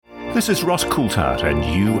this is Ross Coulthart, and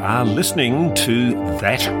you are listening to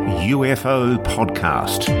That UFO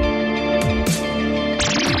Podcast.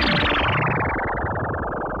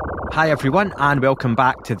 Hi everyone, and welcome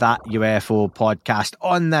back to That UFO Podcast.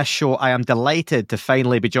 On this show, I am delighted to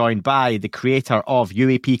finally be joined by the creator of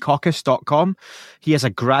UAPcaucus.com. He is a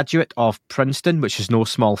graduate of Princeton, which is no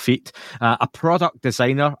small feat, a product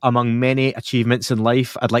designer among many achievements in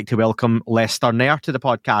life. I'd like to welcome Nare to the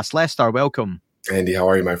podcast. Lester, welcome. Andy, how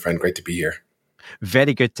are you, my friend? Great to be here.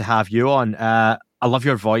 Very good to have you on. I love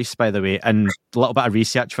your voice, by the way, and a little bit of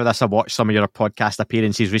research for this. I watched some of your podcast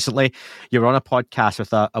appearances recently. You were on a podcast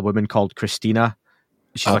with a woman called Christina.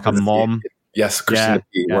 She's like a mom. Yes, Christina,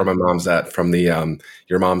 where my mom's at, from the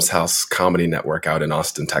Your Mom's House comedy network out in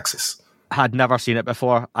Austin, Texas. Had never seen it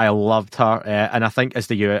before. I loved her. And I think, as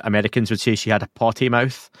the Americans would say, she had a potty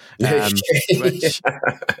mouth. Which,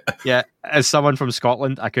 yeah, as someone from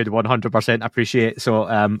Scotland, I could 100% appreciate. So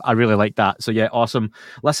I really like that. So yeah, awesome.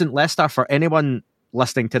 Listen, Lester, for anyone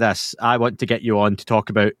listening to this, I want to get you on to talk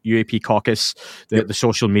about UAP Caucus, the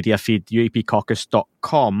social media feed,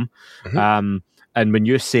 UAPcaucus.com. Mm-hmm. And when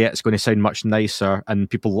you say it, it's going to sound much nicer and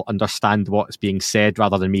people will understand what's being said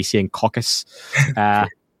rather than me saying caucus.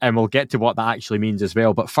 And we'll get to what that actually means as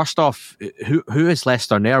well. But first off, who is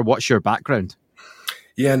Lester Nare? What's your background?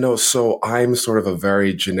 Yeah, no, so I'm sort of a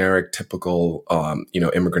very generic, typical,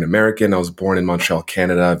 immigrant American. I was born in Montreal,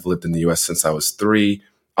 Canada. I've lived in the U.S. since I was 3.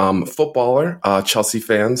 Footballer, Chelsea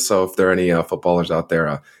fan. So if there are any footballers out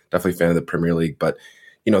there, definitely fan of the Premier League. But,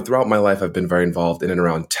 throughout my life, I've been very involved in and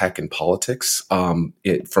around tech and politics, from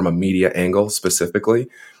a media angle specifically.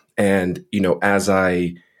 And, as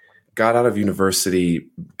I got out of university,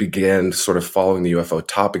 began sort of following the UFO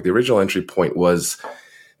topic, the original entry point was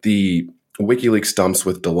the WikiLeaks dumps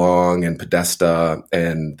with DeLong and Podesta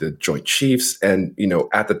and the Joint Chiefs. And,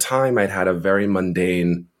 at the time, I'd had a very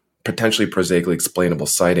mundane, potentially prosaically explainable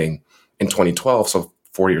sighting in 2012, so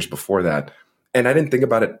 4 years before that. And I didn't think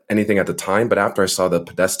about anything at the time, but after I saw the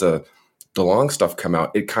Podesta DeLong stuff come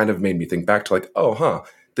out, it kind of made me think back to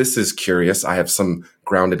this is curious. I have some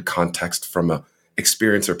grounded context from a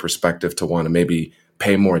experiencer perspective to want to maybe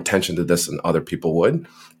pay more attention to this than other people would.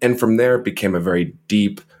 And from there, it became a very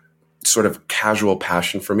deep, sort of casual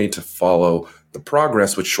passion for me to follow the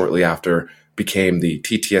progress, which shortly after became the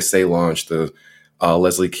TTSA launch, the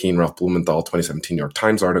Leslie Kean, Ralph Blumenthal 2017 New York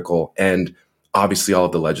Times article, and obviously all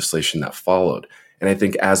of the legislation that followed. And I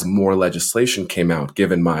think as more legislation came out,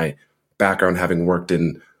 given my background having worked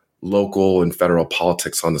in local and federal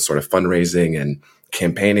politics on the sort of fundraising and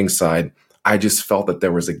campaigning side, I just felt that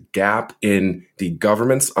there was a gap in the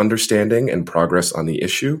government's understanding and progress on the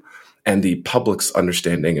issue and the public's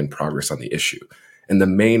understanding and progress on the issue. And the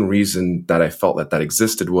main reason that I felt that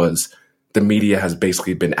existed was the media has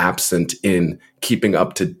basically been absent in keeping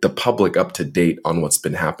the public up to date on what's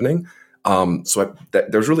been happening.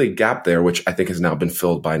 There's really a gap there, which I think has now been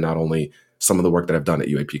filled by not only some of the work that I've done at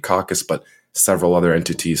UAP Caucus, but several other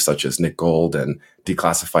entities such as Nick Gold and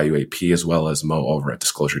Declassify UAP, as well as Mo over at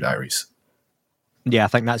Disclosure Diaries. Yeah, I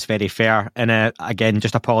think that's very fair. And again,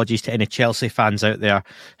 just apologies to any Chelsea fans out there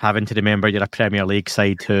having to remember you're a Premier League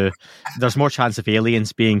side who there's more chance of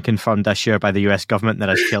aliens being confirmed this year by the US government than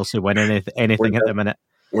is Chelsea winning anything at the minute.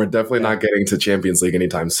 We're definitely not getting to Champions League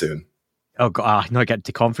anytime soon. Oh, God, not getting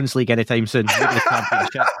to Conference League anytime soon. Maybe the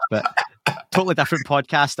Championship, but totally different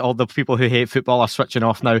podcast. All the people who hate football are switching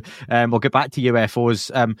off now. We'll get back to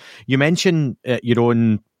UFOs. You mentioned your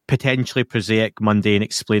own potentially prosaic, mundane,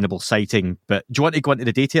 explainable sighting, but do you want to go into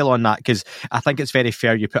the detail on that? Because I think it's very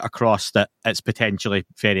fair you put across that it's potentially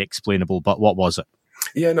very explainable, but what was it?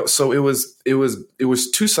 Yeah, no. So it was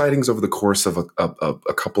 2 sightings over the course of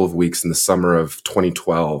a couple of weeks in the summer of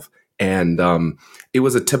 2012, and it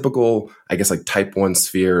was a typical, I guess, like type 1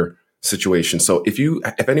 sphere situation. So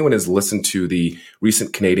if anyone has listened to the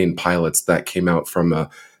recent Canadian pilots that came out from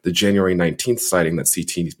the January 19th sighting that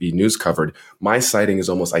CTV News covered, my sighting is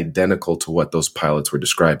almost identical to what those pilots were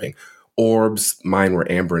describing. Orbs, mine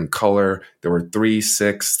were amber in color. There were 3,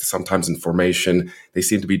 6, sometimes in formation. They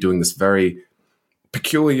seemed to be doing this very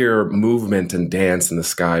peculiar movement and dance in the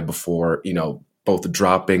sky before, both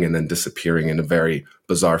dropping and then disappearing in a very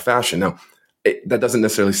bizarre fashion. Now, that doesn't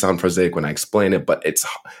necessarily sound prosaic when I explain it, but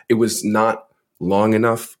it was not long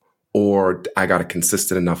enough, or I got a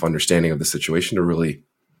consistent enough understanding of the situation to really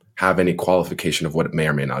have any qualification of what it may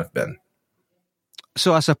or may not have been.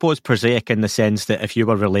 So I suppose prosaic in the sense that if you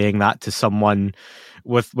were relaying that to someone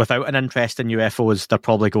without an interest in UFOs, they're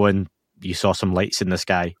probably going, you saw some lights in the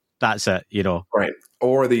sky. That's it, Right.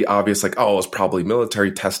 Or the obvious, it's probably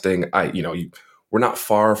military testing. We're not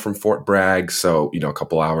far from Fort Bragg, so, a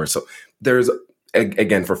couple hours. So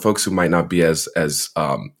again, for folks who might not be as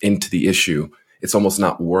into the issue, it's almost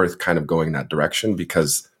not worth kind of going that direction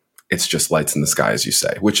because it's just lights in the sky, as you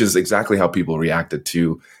say, which is exactly how people reacted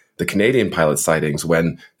to the Canadian pilot sightings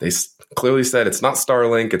when they clearly said it's not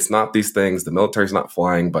Starlink, it's not these things, the military's not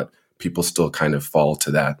flying, but people still kind of fall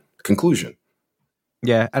to that conclusion.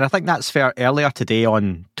 Yeah, and I think that's fair. Earlier today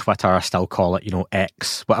on Twitter, I still call it,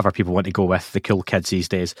 X, whatever people want to go with, the cool kids these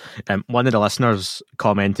days. One of the listeners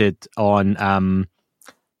commented on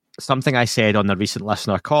something I said on the recent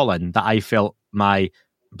listener call-in that I felt my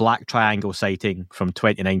Black Triangle sighting from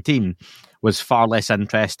 2019 was far less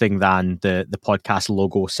interesting than the podcast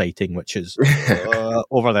logo sighting, which is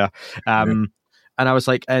over there. And I was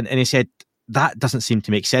like, and he said, that doesn't seem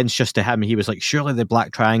to make sense just to him. He was like, surely the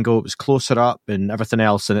Black Triangle was closer up and everything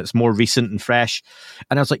else, and it's more recent and fresh.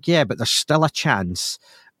 And I was like, yeah, but there's still a chance.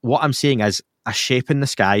 What I'm seeing is a shape in the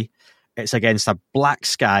sky. It's against a black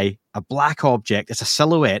sky, a black object. It's a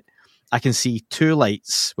silhouette. I can see two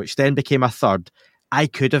lights, which then became a third. I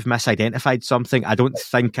could have misidentified something. I don't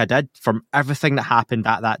think I did from everything that happened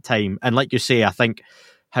at that time. And like you say, I think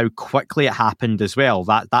how quickly it happened as well,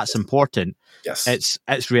 that's important. Yes.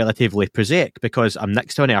 It's relatively prosaic because I'm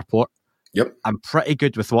next to an airport. Yep. I'm pretty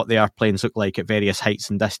good with what the airplanes look like at various heights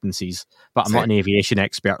and distances, but I'm not an aviation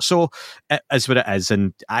expert. So it is what it is.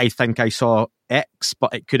 And I think I saw X,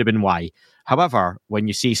 but it could have been Y. However, when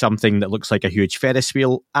you see something that looks like a huge Ferris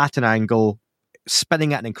wheel at an angle,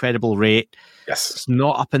 spinning at an incredible rate, yes, it's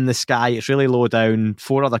not up in the sky, it's really low down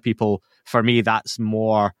for other people. For me, that's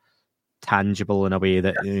more tangible in a way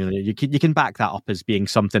that you can back that up as being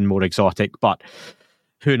something more exotic, but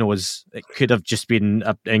who knows, it could have just been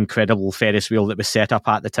an incredible Ferris wheel that was set up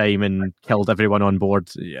at the time and killed everyone on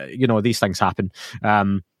board. These things happen.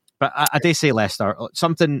 But I do say, Lester,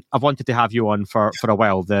 something I've wanted to have you on for a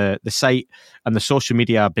while. The site and the social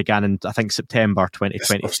media began in, I think, September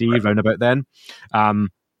 2023, round about then.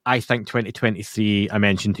 I think 2023, I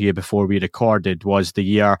mentioned to you before we recorded, was the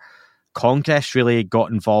year Congress really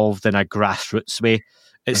got involved in a grassroots way.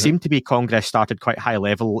 It seemed to be Congress started quite high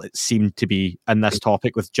level. It seemed to be in this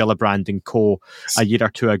topic with Gillibrand and co. a year or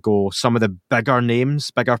two ago. Some of the bigger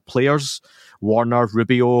names, bigger players, Warner,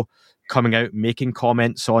 Rubio, coming out, making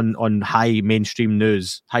comments on high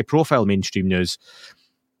profile mainstream news.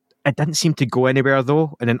 It didn't seem to go anywhere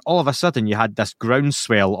though. And then all of a sudden you had this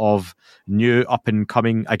groundswell of new up and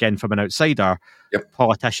coming, again from an outsider,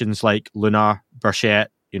 politicians like Lunar, Burchett,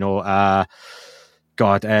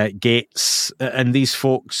 Gates, and these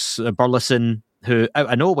folks, Burleson, who out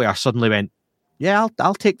of nowhere suddenly went, yeah,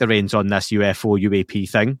 I'll take the reins on this UFO UAP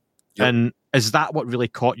thing. Yep. And is that what really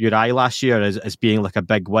caught your eye last year as being like a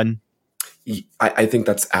big win? I think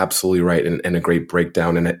that's absolutely right, and a great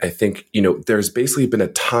breakdown. And I think, there's basically been a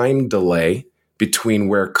time delay between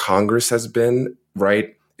where Congress has been,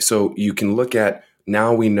 right? So you can look at,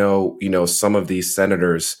 now we know, some of these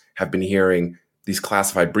senators have been hearing these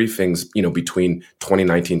classified briefings, between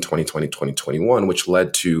 2019, 2020, 2021, which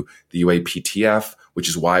led to the UAPTF, which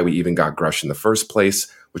is why we even got Grush in the first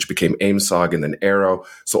place, which became AIMSOG and then Arrow.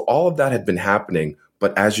 So all of that had been happening.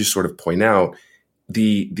 But as you sort of point out,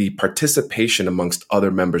 the participation amongst other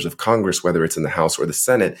members of Congress, whether it's in the House or the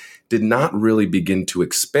Senate, did not really begin to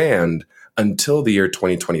expand until the year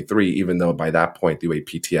 2023, even though by that point, the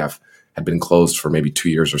UAPTF had been closed for maybe 2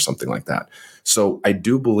 years or something like that. So I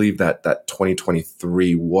do believe that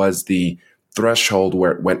 2023 was the threshold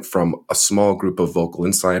where it went from a small group of vocal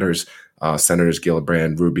insiders, Senators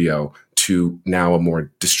Gillibrand, Rubio, to now a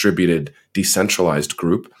more distributed, decentralized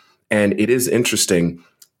group. And it is interesting,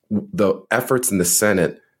 the efforts in the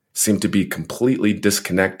Senate seem to be completely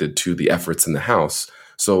disconnected to the efforts in the House.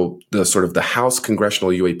 So the House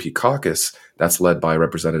Congressional UAP Caucus, that's led by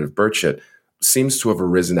Representative Burchett, seems to have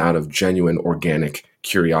arisen out of genuine organic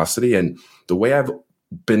curiosity. And the way I've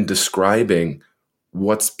been describing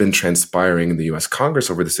what's been transpiring in the US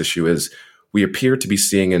Congress over this issue is we appear to be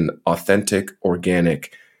seeing an authentic,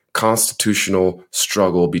 organic, constitutional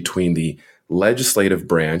struggle between the legislative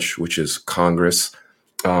branch, which is Congress,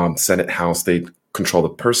 Senate, House. They control the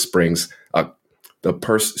purse strings,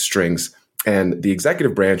 and the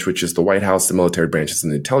executive branch, which is the White House, the military branches,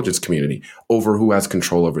 and the intelligence community, over who has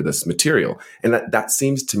control over this material. And that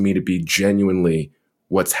seems to me to be genuinely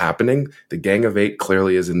what's happening. The Gang of Eight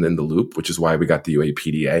clearly is in the loop, which is why we got the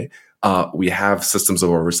UAPDA. We have systems of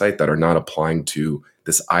oversight that are not applying to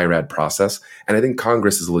this IRAD process. And I think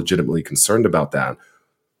Congress is legitimately concerned about that,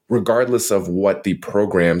 regardless of what the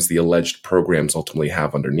alleged programs ultimately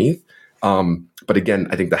have underneath. But again,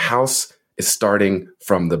 I think the House is starting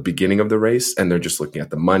from the beginning of the race, and they're just looking at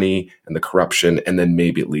the money and the corruption, and then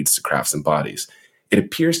maybe it leads to crafts and bodies. It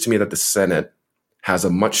appears to me that the Senate has a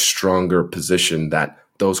much stronger position that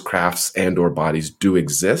those crafts and or bodies do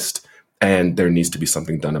exist, and there needs to be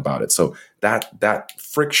something done about it. So that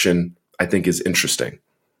friction, I think, is interesting.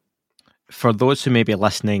 For those who may be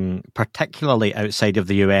listening, particularly outside of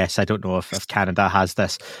the US, I don't know if Canada has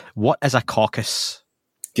this, what is a caucus?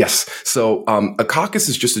 Yes. So a caucus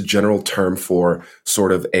is just a general term for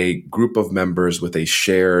sort of a group of members with a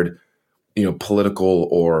shared, political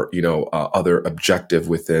or, other objective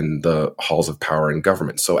within the halls of power in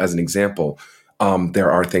government. So as an example, there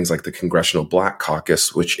are things like the Congressional Black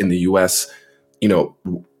Caucus, which in the US,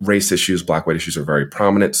 race issues, Black, white issues are very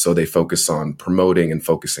prominent. So they focus on promoting and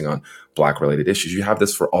focusing on Black related issues. You have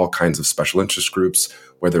this for all kinds of special interest groups,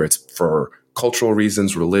 whether it's for cultural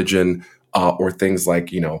reasons, religion, or things like,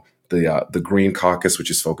 the Green Caucus, which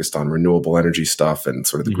is focused on renewable energy stuff and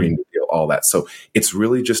sort of the Green New Deal, all that. So it's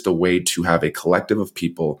really just a way to have a collective of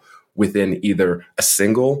people within either a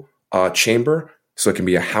single chamber. So it can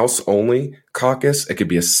be a House-only caucus. It could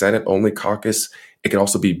be a Senate-only caucus. It can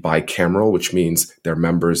also be bicameral, which means they're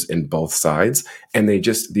members in both sides. And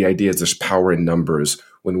the idea is there's power in numbers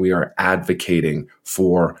when we are advocating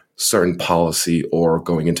for certain policy or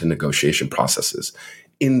going into negotiation processes.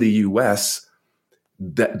 In the US,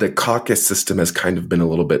 the caucus system has kind of been a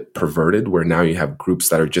little bit perverted, where now you have groups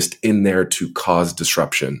that are just in there to cause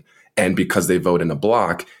disruption. And because they vote in a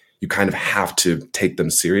block, you kind of have to take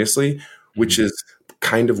them seriously, which is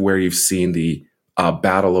kind of where you've seen the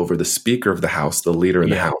battle over the Speaker of the House, the leader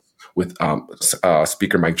in the House, with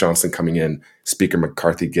Speaker Mike Johnson coming in, Speaker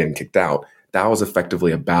McCarthy getting kicked out. That was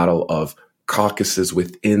effectively a battle of caucuses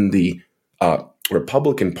within the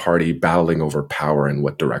Republican Party battling over power and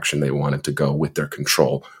what direction they wanted to go with their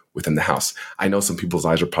control within the House. I know some people's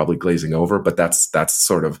eyes are probably glazing over, but that's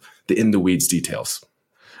sort of the in the weeds details.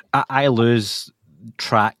 I lose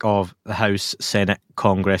track of the House, Senate,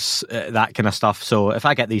 Congress, that kind of stuff. So if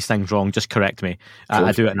I get these things wrong, just correct me.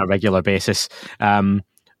 I do it on a regular basis.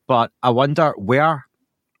 But I wonder where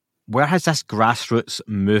has this grassroots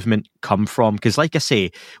movement come from? Because like I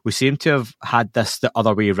say, we seem to have had this the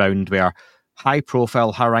other way around, where high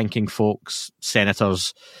profile, high ranking folks,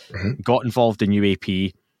 senators got involved in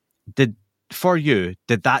UAP. Did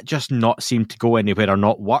that just not seem to go anywhere or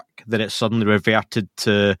not work, that it suddenly reverted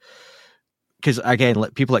to? Because again,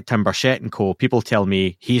 like people like Tim Burchett and co, people tell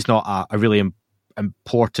me he's not a really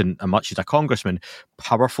important, and much as a congressman,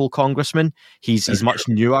 powerful congressman. He's much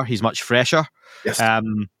newer, he's much fresher. Yes.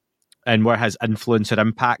 And where his influence or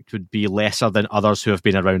impact would be lesser than others who have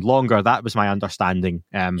been around longer. That was my understanding.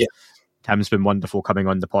 Tim's been wonderful coming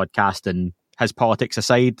on the podcast, and his politics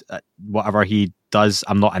aside, whatever he does,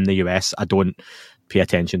 I'm not in the US. I don't pay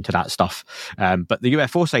attention to that stuff. But the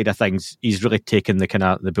UFO side of things, he's really taken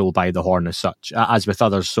the bull by the horn as such, as with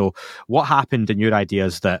others. So what happened in your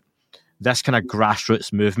ideas that this kind of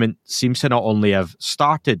grassroots movement seems to not only have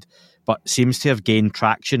started, but seems to have gained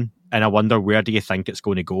traction? And I wonder, where do you think it's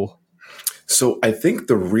going to go? So I think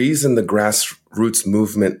the reason the grassroots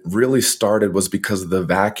movement really started was because of the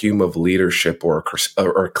vacuum of leadership or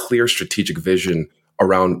a clear strategic vision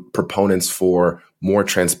around proponents for more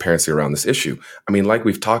transparency around this issue. I mean, like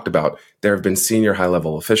we've talked about, there have been senior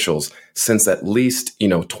high-level officials since at least,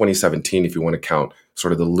 2017, if you want to count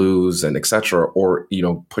sort of the Lew's and et cetera, or,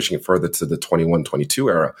 pushing it further to the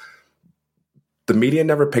 21-22 era. The media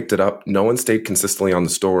never picked it up. No one stayed consistently on the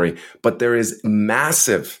story, but there is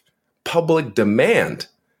massive public demand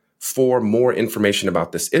for more information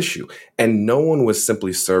about this issue. And no one was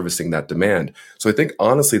simply servicing that demand. So I think,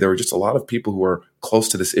 honestly, there were just a lot of people who are close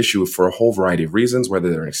to this issue for a whole variety of reasons, whether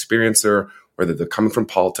they're an experiencer, whether they're coming from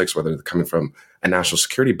politics, whether they're coming from a national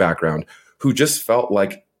security background, who just felt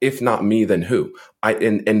like, if not me, then who?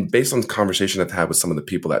 And based on the conversation I've had with some of the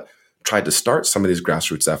people that tried to start some of these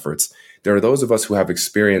grassroots efforts, there are those of us who have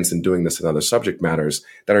experience in doing this in other subject matters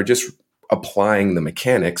that are just applying the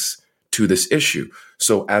mechanics to this issue.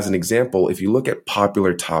 So as an example, if you look at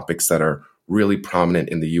popular topics that are really prominent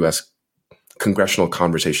in the US congressional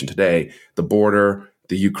conversation today, the border,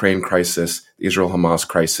 the Ukraine crisis, the Israel-Hamas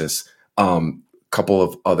crisis, couple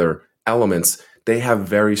of other elements, they have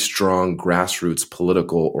very strong grassroots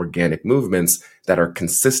political organic movements that are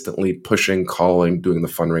consistently pushing, calling, doing the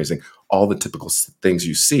fundraising, all the typical things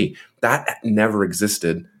you see. That never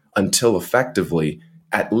existed until effectively,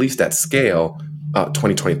 at least at scale,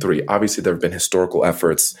 2023. Obviously, there have been historical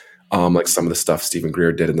efforts, like some of the stuff Stephen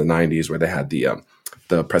Greer did in the 90s, where they had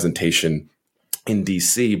the presentation in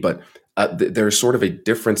DC. But there's sort of a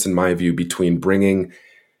difference, in my view, between bringing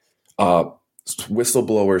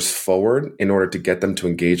whistleblowers forward in order to get them to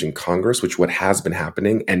engage in Congress, which what has been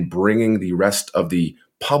happening, and bringing the rest of the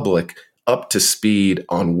public up to speed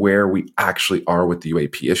on where we actually are with the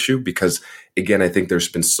UAP issue. Because again, I think there's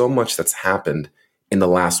been so much that's happened in the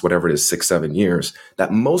last, whatever it is, 6-7 years,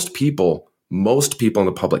 that most people in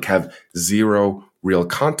the public have zero real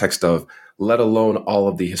context of, let alone all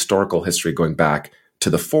of the historical history going back to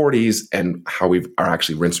the 40s and how we are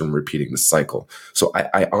actually rinsing and repeating the cycle. So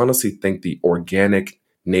I honestly think the organic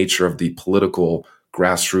nature of the political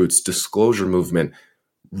grassroots disclosure movement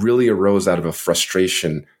really arose out of a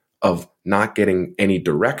frustration of not getting any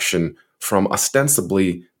direction from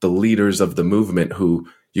ostensibly the leaders of the movement, who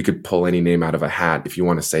you could pull any name out of a hat. If you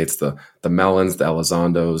want to say it's the Mellons, the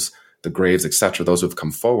Elizondos, the Graves, etc., those who have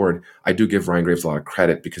come forward. I do give Ryan Graves a lot of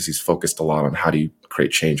credit because he's focused a lot on how do you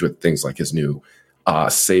create change with things like his new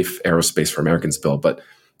Safe Aerospace for Americans bill. But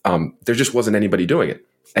there just wasn't anybody doing it.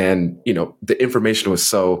 And, the information was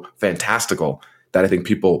so fantastical that I think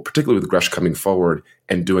people, particularly with Grush coming forward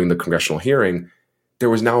and doing the congressional hearing, there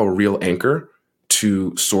was now a real anchor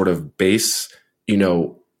to sort of base,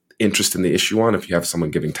 interest in the issue on, if you have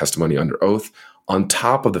someone giving testimony under oath, on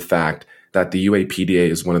top of the fact that the UAPDA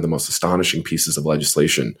is one of the most astonishing pieces of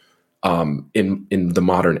legislation in the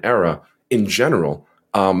modern era in general.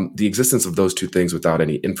 The existence of those two things without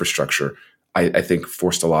any infrastructure, I think,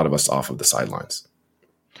 forced a lot of us off of the sidelines.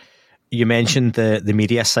 You mentioned the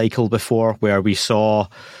media cycle before, where we saw,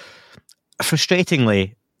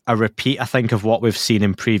 frustratingly, a repeat, I think, of what we've seen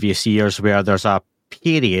in previous years, where there's a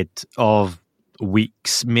period of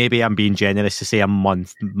weeks, maybe I'm being generous to say a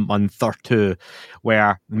month or two,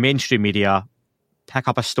 where mainstream media pick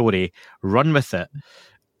up a story, run with it,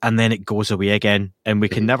 and then it goes away again. And we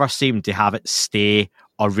can never seem to have it stay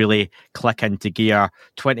or really click into gear.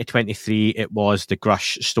 2023, it was the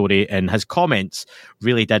Grush story, and his comments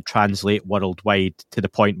really did translate worldwide to the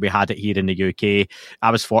point we had it here in the UK. I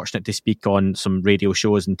was fortunate to speak on some radio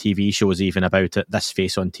shows and TV shows even about it. This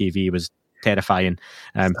face on TV was terrifying.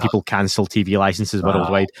 People cancel TV licenses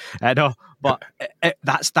worldwide. No, but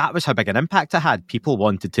that was how big an impact it had. People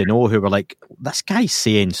wanted to know, who were like, this guy's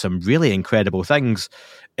saying some really incredible things.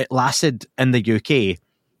 It lasted in the UK,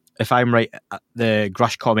 if I'm right, the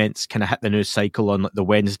Grush comments kind of hit the news cycle on the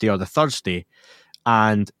Wednesday or the Thursday,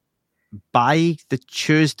 and by the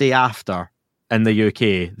Tuesday after in the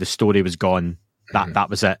UK, the story was gone. That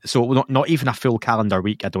was it. So not even a full calendar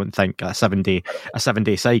week, I don't think. A seven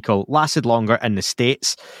day cycle lasted longer in the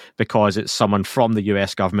States because it's someone from the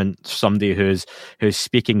US government, somebody who's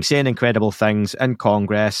speaking, saying incredible things in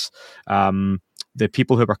Congress. The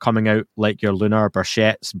people who were coming out, like your Lunar,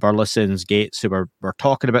 Burchett's, Burlesons, Gates, who were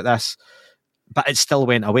talking about this, but it still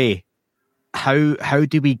went away. How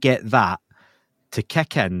do we get that to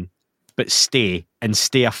kick in, but stay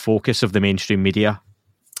a focus of the mainstream media?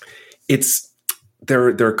 There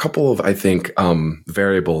are a couple of, I think,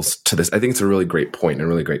 variables to this. I think it's a really great point and a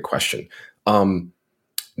really great question.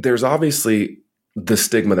 There's obviously the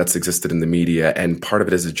stigma that's existed in the media, and part of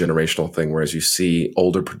it is a generational thing, whereas you see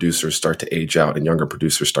older producers start to age out and younger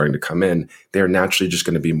producers starting to come in, they're naturally just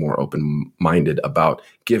going to be more open-minded about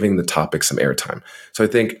giving the topic some airtime. So I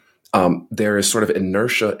think there is sort of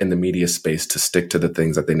inertia in the media space to stick to the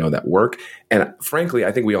things that they know that work. And frankly,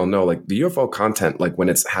 I think we all know, like, the UFO content, like when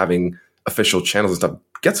it's having official channels and stuff,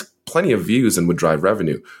 gets plenty of views and would drive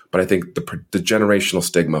revenue. But I think the generational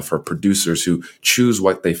stigma for producers who choose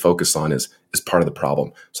what they focus on is part of the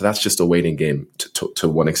problem. So that's just a waiting game to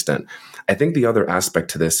one extent. I think the other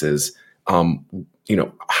aspect to this is, how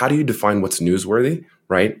do you define what's newsworthy,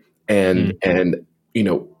 right? And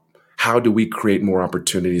how do we create more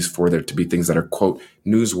opportunities for there to be things that are, quote,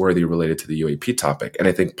 newsworthy related to the UAP topic? And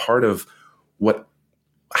I think part of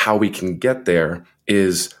how we can get there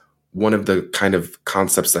is one of the kind of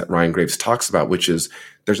concepts that Ryan Graves talks about, which is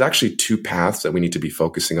there's actually two paths that we need to be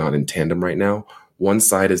focusing on in tandem right now. One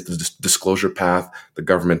side is the disclosure path, the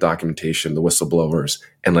government documentation, the whistleblowers,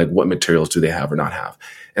 and like what materials do they have or not have.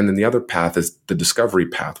 And then the other path is the discovery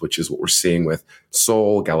path, which is what we're seeing with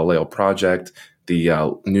Sol, Galileo Project, the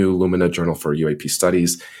new Lumina Journal for UAP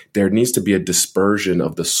Studies. There needs to be a dispersion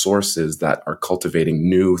of the sources that are cultivating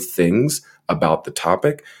new things about the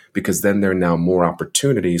topic, because then there are now more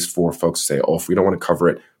opportunities for folks to say, oh, if we don't want to cover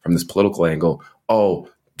it from this political angle,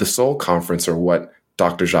 the Sol conference, or what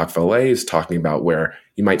Dr. Jacques Vallée is talking about, where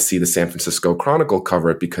you might see the San Francisco Chronicle cover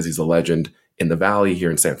it because he's a legend in the Valley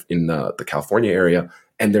here in the California area.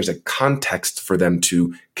 And there's a context for them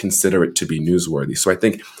to consider it to be newsworthy. So I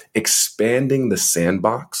think expanding the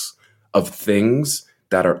sandbox of things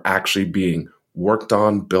that are actually being worked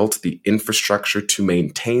on, built, the infrastructure to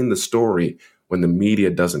maintain the story when the media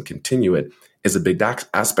doesn't continue it, is a big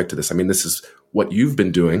aspect to this. I mean, this is what you've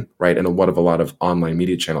been doing, right? And what a lot of online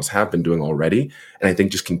media channels have been doing already. And I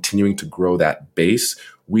think just continuing to grow that base,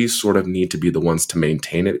 we sort of need to be the ones to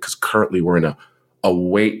maintain it, because currently we're in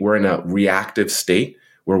we're in a reactive state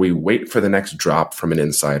where we wait for the next drop from an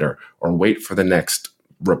insider or wait for the next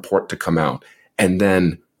report to come out and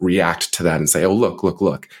then react to that and say, oh,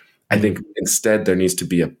 look. I think instead there needs to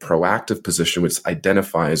be a proactive position which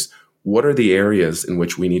identifies what are the areas in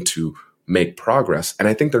which we need to make progress. And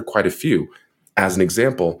I think there are quite a few. As an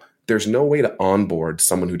example, there's no way to onboard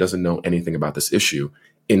someone who doesn't know anything about this issue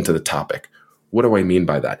into the topic. What do I mean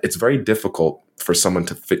by that? It's very difficult for someone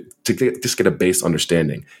to get a base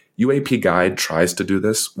understanding. UAP Guide tries to do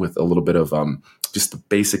this with a little bit of just the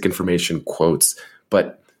basic information, quotes.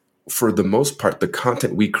 But for the most part, the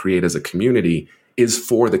content we create as a community is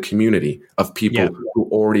for the community of people who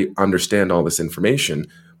already understand all this information.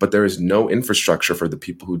 But there is no infrastructure for the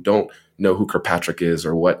people who don't know who Kirkpatrick is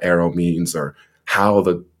or what arrow means or how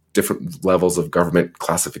the different levels of government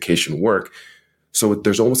classification work. So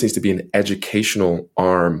there's almost needs to be an educational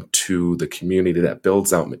arm to the community that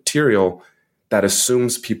builds out material that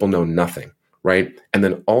assumes people know nothing, right? And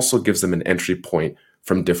then also gives them an entry point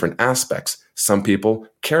from different aspects. Some people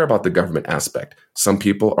care about the government aspect. Some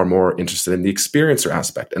people are more interested in the experiencer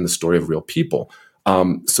aspect and the story of real people.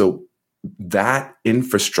 So that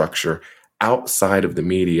infrastructure outside of the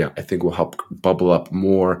media, I think, will help bubble up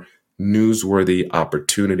more newsworthy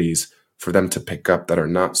opportunities for them to pick up that are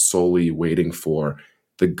not solely waiting for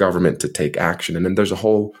the government to take action. And then there's a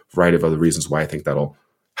whole variety of other reasons why I think that'll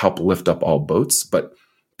help lift up all boats. But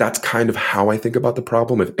that's kind of how I think about the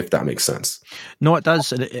problem, if that makes sense. No, it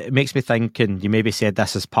does. It makes me think, and you maybe said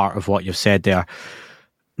this as part of what you've said there,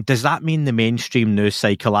 does that mean the mainstream news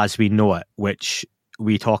cycle as we know it, which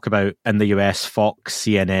we talk about in the US, Fox,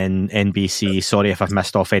 CNN, NBC, sorry if I've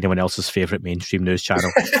missed off anyone else's favourite mainstream news channel.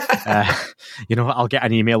 I'll get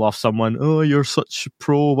an email off someone, oh, you're such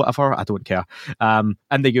pro, whatever, I don't care.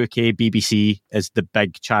 In the UK, BBC is the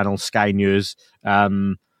big channel, Sky News.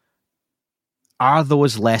 Are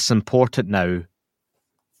those less important now,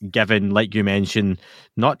 given, like you mentioned,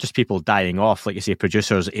 not just people dying off, like you say,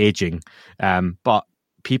 producers aging, but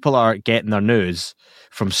people are getting their news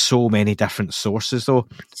from so many different sources, though.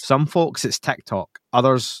 Some folks, it's TikTok.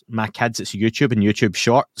 Others, my kids, it's YouTube and YouTube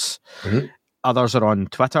Shorts. Mm-hmm. Others are on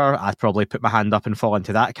Twitter. I'd probably put my hand up and fall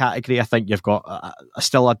into that category. I think you've got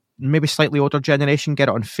still a maybe slightly older generation get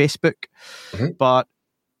it on Facebook. Mm-hmm. But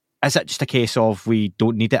is it just a case of we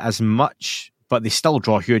don't need it as much, but they still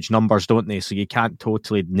draw huge numbers, don't they? So you can't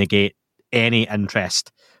totally negate any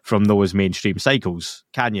interest from those mainstream cycles,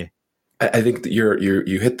 can you? I think that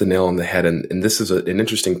you hit the nail on the head, and this is an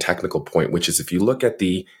interesting technical point, which is if you look at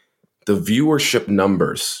the viewership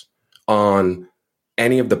numbers on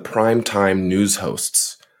any of the primetime news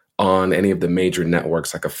hosts on any of the major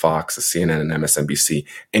networks like a Fox, a CNN, and MSNBC,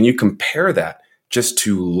 and you compare that just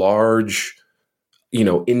to large,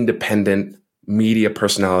 independent media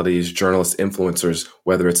personalities, journalists, influencers,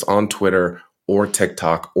 whether it's on Twitter or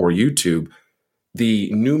TikTok or YouTube,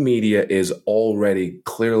 the new media is already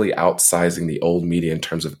clearly outsizing the old media in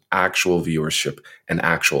terms of actual viewership and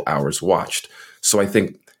actual hours watched. So I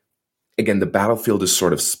think, again, the battlefield is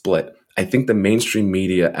sort of split. I think the mainstream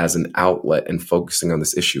media as an outlet and focusing on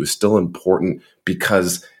this issue is still important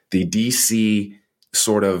because the DC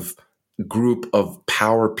sort of group of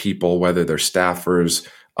power people, whether they're staffers,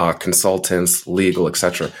 consultants, legal,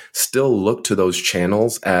 etc., still look to those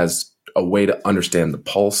channels as a way to understand the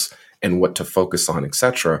pulse and what to focus on,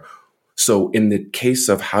 etc. So in the case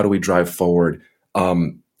of how do we drive forward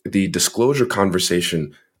the disclosure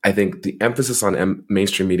conversation, I think the emphasis on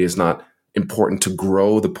mainstream media is not important to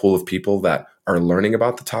grow the pool of people that are learning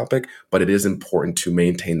about the topic, but it is important to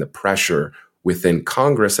maintain the pressure within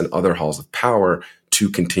Congress and other halls of power to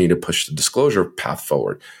continue to push the disclosure path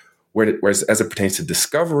forward. Whereas as it pertains to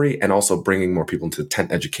discovery and also bringing more people into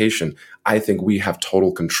tent education, I think we have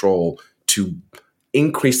total control to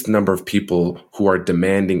increase the number of people who are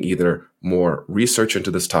demanding either more research into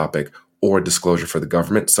this topic or disclosure for the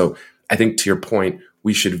government. So I think to your point,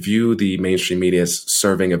 we should view the mainstream media as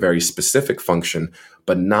serving a very specific function,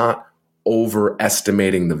 but not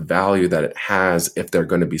overestimating the value that it has if they're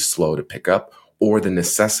going to be slow to pick up or the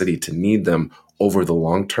necessity to need them over the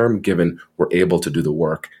long term, given we're able to do the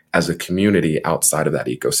work as a community outside of that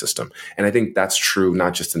ecosystem. And I think that's true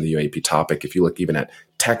not just in the UAP topic. If you look even at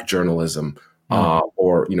tech journalism,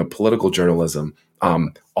 or political journalism,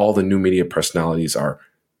 all the new media personalities are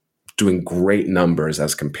doing great numbers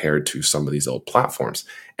as compared to some of these old platforms.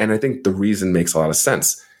 And I think the reason makes a lot of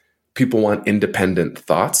sense. People want independent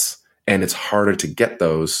thoughts, and it's harder to get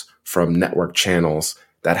those from network channels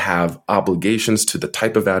that have obligations to the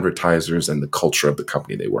type of advertisers and the culture of the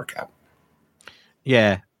company they work at.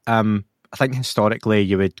 Yeah. I think historically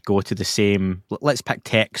you would go to the same, let's pick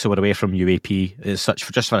tech, so we're away from UAP as such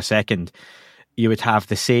for just for a second. You would have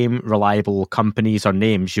the same reliable companies or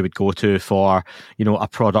names you would go to for, a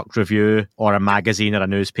product review or a magazine or a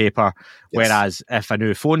newspaper. Yes. Whereas if a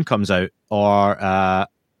new phone comes out or a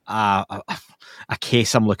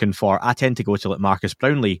case I'm looking for, I tend to go to like Marcus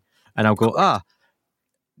Brownlee and I'll go,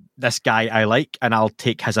 this guy I like, and I'll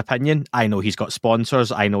take his opinion. I know he's got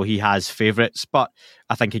sponsors. I know he has favourites, but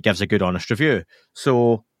I think he gives a good, honest review.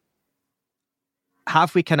 So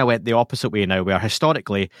have we kind of went the opposite way now, where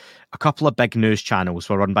historically a couple of big news channels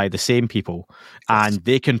were run by the same people and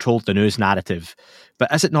they controlled the news narrative?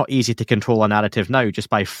 But is it not easy to control a narrative now just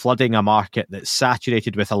by flooding a market that's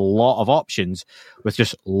saturated with a lot of options with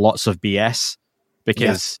just lots of BS?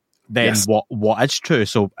 Because then what is true?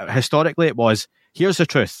 So historically it was, here's the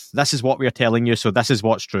truth. This is what we're telling you, so this is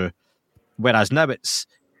what's true. Whereas now it's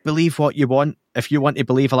believe what you want. If you want to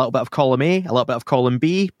believe a little bit of column A, a little bit of column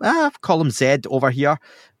B, column Z over here,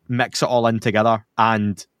 mix it all in together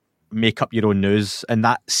and make up your own news. And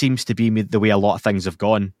that seems to be the way a lot of things have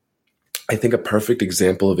gone. I think a perfect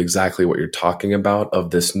example of exactly what you're talking about,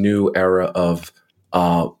 of this new era of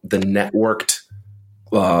the networked,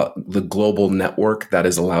 the global network that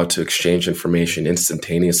is allowed to exchange information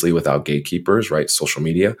instantaneously without gatekeepers, right? Social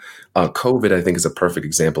media. COVID, I think, is a perfect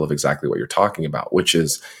example of exactly what you're talking about, which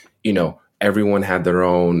is, everyone had their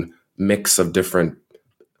own mix of different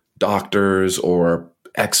doctors or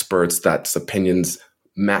experts that's opinions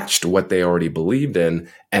matched what they already believed in.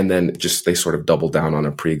 And then just they sort of doubled down on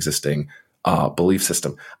a pre-existing belief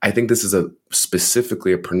system. I think this is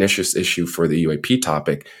specifically a pernicious issue for the UAP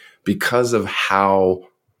topic, because of how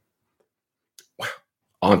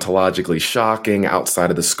ontologically shocking, outside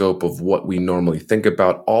of the scope of what we normally think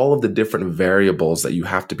about, all of the different variables that you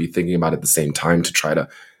have to be thinking about at the same time to try to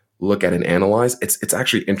look at and analyze. It's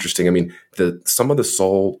actually interesting. I mean, some of the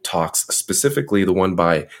soul talks, specifically the one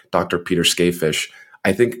by Dr. Peter Skafish,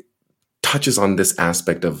 I think touches on this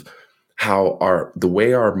aspect of how the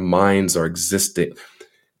way our minds are existing.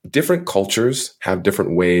 Different cultures have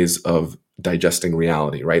different ways of digesting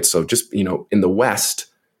reality, right? So just, in the West,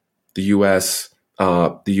 the US,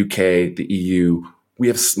 the UK, the EU, we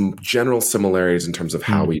have some general similarities in terms of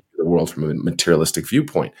how we view the world from a materialistic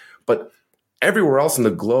viewpoint. But everywhere else in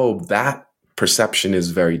the globe, that perception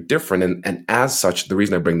is very different. And as such, the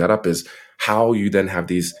reason I bring that up is how you then have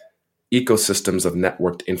these ecosystems of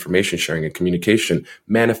networked information sharing and communication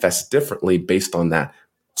manifest differently based on that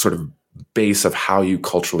sort of base of how you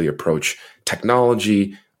culturally approach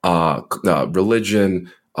technology,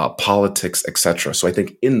 religion, politics, etc. So I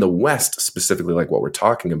think in the West, specifically like what we're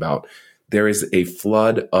talking about, there is a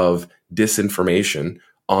flood of disinformation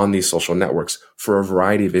on these social networks for a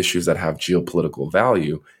variety of issues that have geopolitical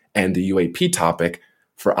value. And the UAP topic,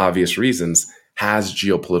 for obvious reasons, has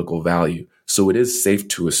geopolitical value. So it is safe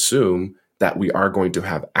to assume that we are going to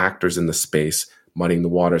have actors in the space muddying the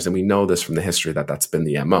waters. And we know this from the history that that's been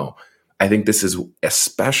the MO. I think this is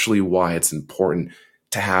especially why it's important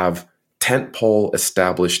to have tentpole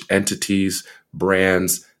established entities,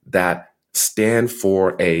 brands that stand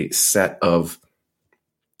for a set of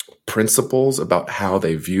principles about how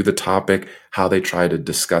they view the topic, how they try to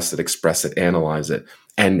discuss it, express it, analyze it.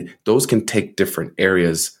 And those can take different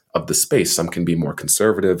areas of the space. Some can be more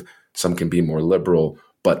conservative, some can be more liberal,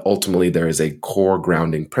 but ultimately there is a core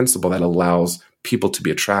grounding principle that allows people to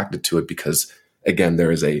be attracted to it because, again,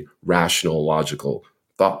 there is a rational, logical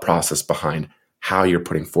thought process behind how you're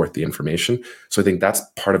putting forth the information. So I think that's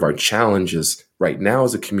part of our challenge is right now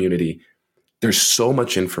as a community, there's so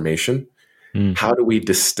much information. How do we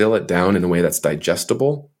distill it down in a way that's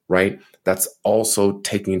digestible, right? That's also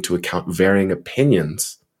taking into account varying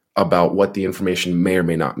opinions about what the information may or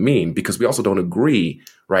may not mean, because we also don't agree,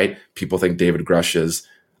 right? People think David Grush is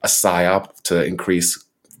a psyop to increase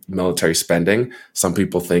military spending. Some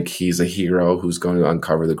people think he's a hero who's going to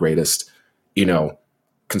uncover the greatest,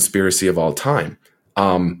 conspiracy of all time.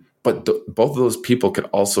 But both of those people could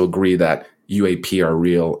also agree that UAP are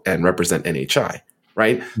real and represent NHI,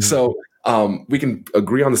 right? Mm-hmm. So we can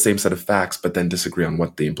agree on the same set of facts, but then disagree on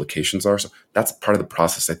what the implications are. So that's part of the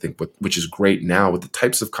process, I think, which is great now with the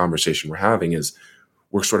types of conversation we're having is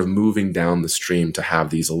we're sort of moving down the stream to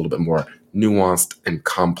have these a little bit more nuanced and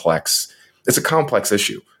complex. It's a complex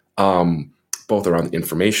issue, both around the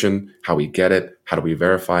information, how we get it, how do we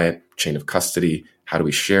verify it, chain of custody, how do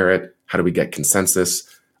we share it, how do we get consensus?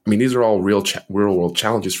 I mean, these are all real world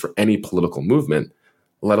challenges for any political movement,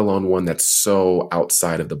 let alone one that's so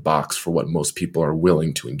outside of the box for what most people are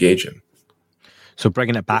willing to engage in. So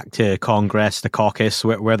bringing it back to Congress, the caucus,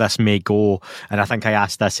 where this may go, and I think I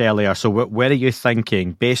asked this earlier, so where are you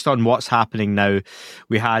thinking, based on what's happening now?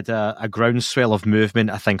 We had a groundswell of movement,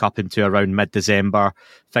 I think, up into around mid-December.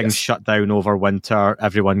 Things shut down over winter,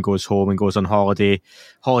 everyone goes home and goes on holiday.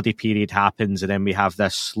 Holiday period happens, and then we have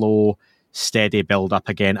this slow, steady build up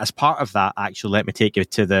again. As part of that, actually, let me take you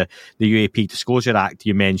to the UAP Disclosure Act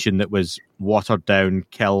you mentioned that was watered down,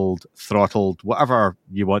 killed, throttled, whatever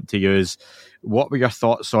you want to use. What were your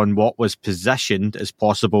thoughts on what was positioned as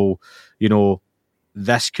possible? You know,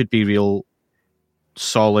 this could be real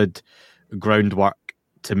solid groundwork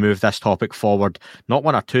to move this topic forward, not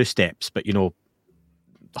one or two steps, but, you know,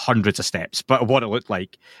 hundreds of steps, but what it looked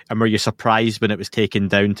like. And were you surprised when it was taken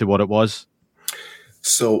down to what it was?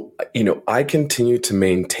 So, you know, I continue to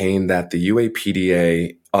maintain that the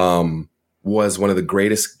UAPDA was one of the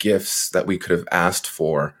greatest gifts that we could have asked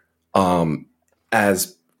for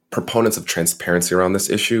as proponents of transparency around this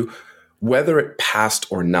issue, whether it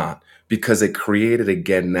passed or not, because it created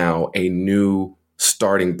again now a new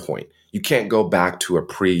starting point. You can't go back to a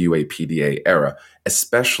pre-UAPDA era,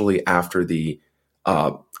 especially after the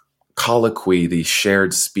colloquy, the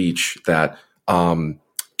shared speech that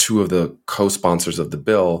two of the co-sponsors of the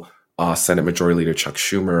bill, Senate Majority Leader Chuck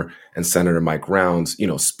Schumer and Senator Mike Rounds, you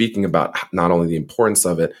know, speaking about not only the importance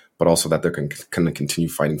of it, but also that they're going to continue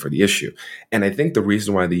fighting for the issue. And I think the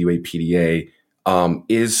reason why the UAPDA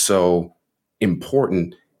is so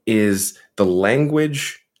important is the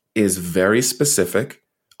language is very specific.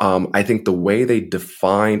 I think the way they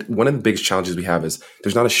defined, one of the biggest challenges we have is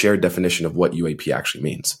there's not a shared definition of what UAP actually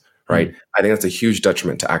means. Right. I think that's a huge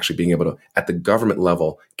detriment to actually being able to, at the government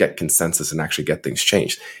level, get consensus and actually get things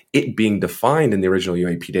changed. It being defined in the original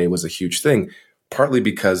UAPDA was a huge thing, partly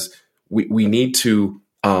because we need to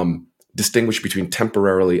distinguish between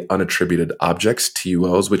temporarily unattributed objects,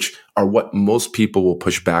 TUOs, which are what most people will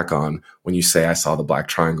push back on when you say, I saw the black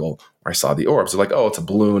triangle or I saw the orbs. They're like, oh, it's a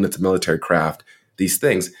balloon, it's a military craft, these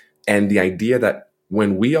things. And the idea that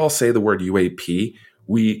when we all say the word UAP,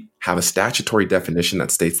 we have a statutory definition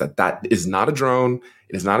that states that that is not a drone,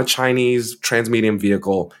 it is not a Chinese transmedium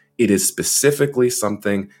vehicle, it is specifically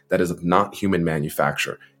something that is of not human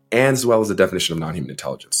manufacture, and as well as the definition of non-human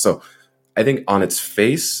intelligence. So I think on its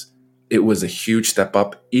face, it was a huge step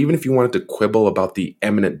up. Even if you wanted to quibble about the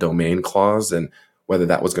eminent domain clause and whether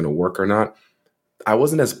that was going to work or not, I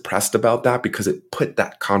wasn't as pressed about that because it put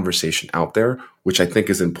that conversation out there, which I think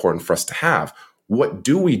is important for us to have. What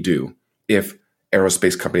do we do if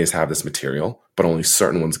aerospace companies have this material, but only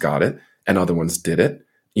certain ones got it and other ones did it?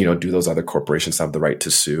 You know, do those other corporations have the right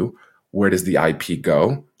to sue? Where does the IP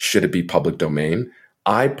go? Should it be public domain?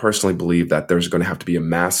 I personally believe that there's going to have to be a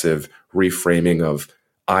massive reframing of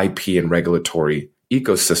IP and regulatory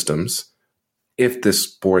ecosystems if this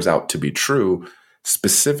bores out to be true,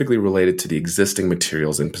 specifically related to the existing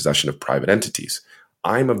materials in possession of private entities.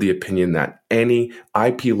 I'm of the opinion that any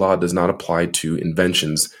IP law does not apply to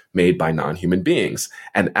inventions made by non-human beings.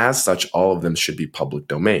 And as such, all of them should be public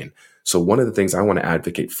domain. So one of the things I want to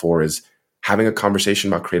advocate for is having a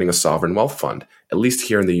conversation about creating a sovereign wealth fund, at least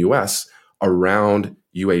here in the US, around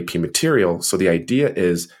UAP material. So the idea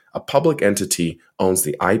is a public entity owns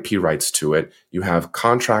the IP rights to it. You have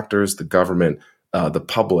contractors, the government, the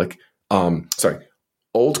public,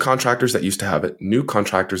 old contractors that used to have it, new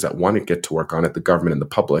contractors that want to get to work on it, the government and the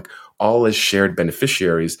public, all as shared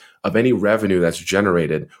beneficiaries of any revenue that's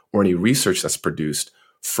generated or any research that's produced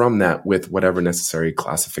from that, with whatever necessary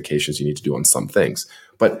classifications you need to do on some things.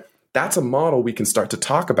 But that's a model we can start to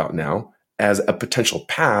talk about now as a potential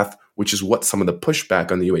path, which is what some of the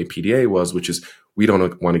pushback on the UAPDA was, which is we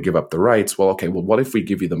don't want to give up the rights. Well, okay, well, what if we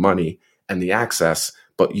give you the money and the access,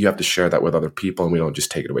 but you have to share that with other people and we don't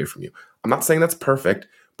just take it away from you? I'm not saying that's perfect,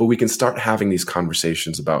 but we can start having these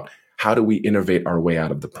conversations about how do we innovate our way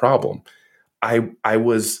out of the problem. The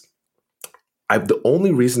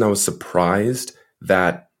only reason I was surprised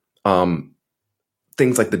that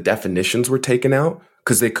things like the definitions were taken out,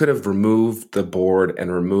 because they could have removed the board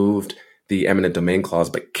and removed the eminent domain clause,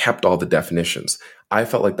 but kept all the definitions. I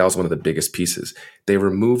felt like that was one of the biggest pieces. They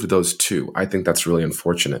removed those two. I think that's really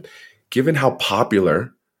unfortunate. Given how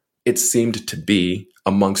popular it seemed to be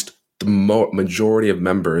amongst the majority of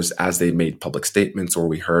members as they made public statements, or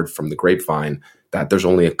we heard from the grapevine that there's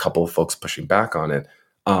only a couple of folks pushing back on it.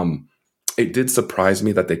 It did surprise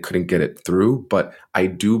me that they couldn't get it through, but I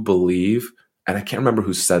do believe, and I can't remember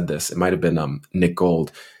who said this, it might have been Nick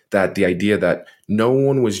Gold, that the idea that no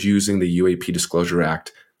one was using the UAP Disclosure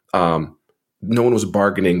Act, no one was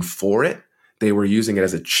bargaining for it. They were using it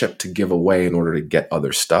as a chip to give away in order to get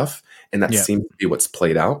other stuff. And that seems to be what's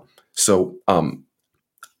played out. So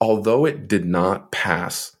although it did not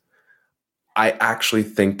pass, I actually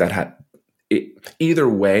think that either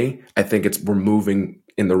way, I think we're moving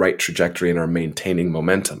in the right trajectory and are maintaining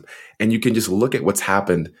momentum. And you can just look at what's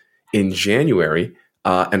happened in January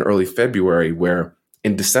and early February, where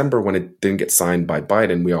in December, when it didn't get signed by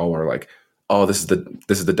Biden, we all were like, "Oh, this is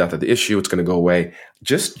the death of the issue. It's going to go away."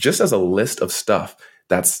 Just as a list of stuff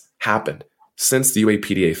that's happened since the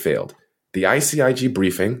UAPDA failed. The ICIG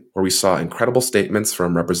briefing, where we saw incredible statements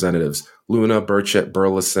from Representatives Luna, Burchett,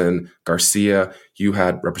 Burleson, Garcia. You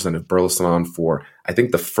had Representative Burleson on for, I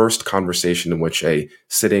think, the first conversation in which a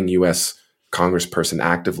sitting U.S. congressperson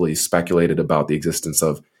actively speculated about the existence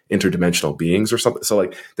of interdimensional beings or something. So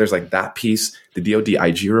there's that piece, the DoD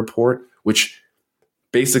IG report, which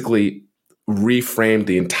basically reframed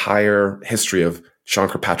the entire history of Sean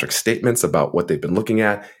Kirkpatrick's statements about what they've been looking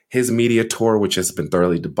at, his media tour, which has been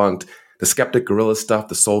thoroughly debunked, the Skeptic Gorilla stuff,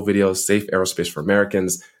 the Soul videos, Safe Aerospace for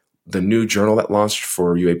Americans, the new journal that launched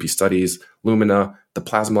for UAP studies, Lumina, the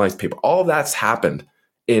plasmalized paper, all of that's happened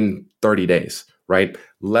in 30 days, right?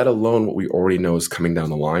 Let alone what we already know is coming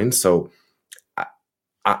down the line. So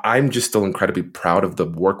I'm just still incredibly proud of the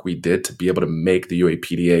work we did to be able to make the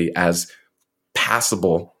UAPDA as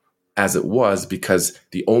passable as it was, because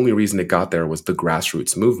the only reason it got there was the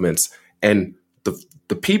grassroots movements and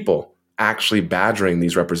the people actually badgering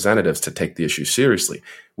these representatives to take the issue seriously.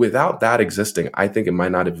 Without that existing, I think it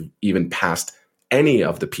might not have even passed any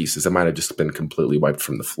of the pieces. It might have just been completely wiped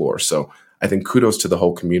from the floor. So I think kudos to the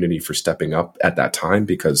whole community for stepping up at that time,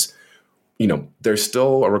 because there's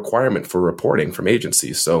still a requirement for reporting from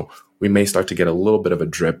agencies. So we may start to get a little bit of a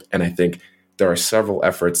drip. And I think there are several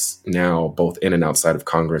efforts now, both in and outside of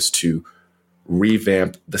Congress, to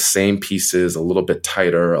revamp the same pieces a little bit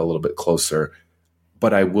tighter, a little bit closer.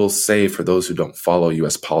 But I will say, for those who don't follow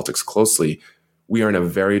U.S. politics closely, we are in a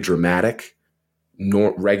very dramatic,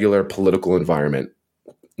 regular political environment,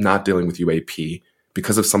 not dealing with UAP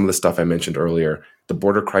because of some of the stuff I mentioned earlier. The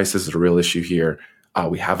border crisis is a real issue here.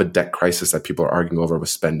 We have a debt crisis that people are arguing over with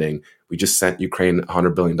spending. We just sent Ukraine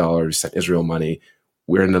 $100 billion, sent Israel money.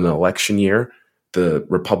 We're in an election year. The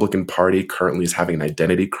Republican Party currently is having an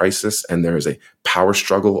identity crisis, and there is a power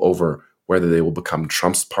struggle over whether they will become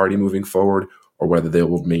Trump's party moving forward or whether they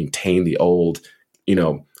will maintain the old,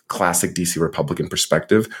 classic DC Republican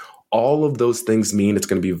perspective. All of those things mean it's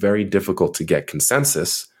going to be very difficult to get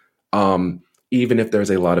consensus, even if there's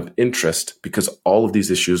a lot of interest, because all of these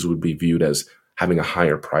issues would be viewed as having a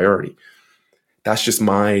higher priority. That's just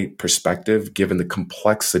my perspective, given the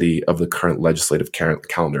complexity of the current legislative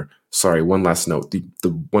calendar. Sorry, one last note.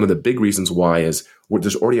 One of the big reasons why is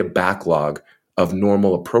there's already a backlog of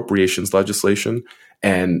normal appropriations legislation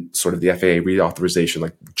and sort of the FAA reauthorization,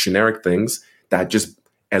 like generic things that just,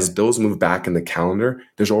 as those move back in the calendar,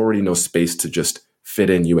 there's already no space to just fit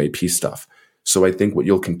in UAP stuff. So I think what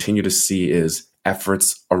you'll continue to see is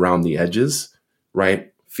efforts around the edges,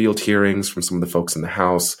 right? Field hearings from some of the folks in the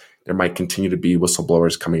House. There might continue to be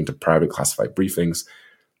whistleblowers coming into private classified briefings.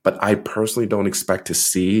 But I personally don't expect to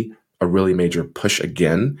see a really major push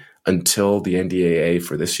again until the NDAA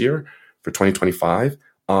for this year, for 2025,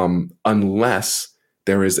 unless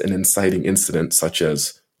there is an inciting incident such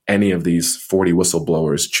as any of these 40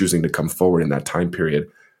 whistleblowers choosing to come forward in that time period.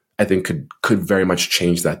 I think could very much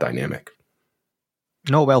change that dynamic.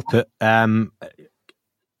 No, well put.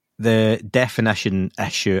 The definition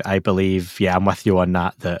issue, I believe, I'm with you on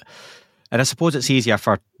that. And I suppose it's easier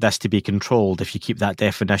for this to be controlled if you keep that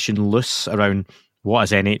definition loose around what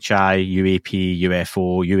is NHI, UAP,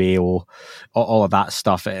 UFO, UAO, all of that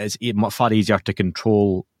stuff. It's far easier to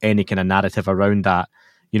control any kind of narrative around that.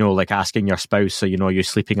 Like asking your spouse, so, you're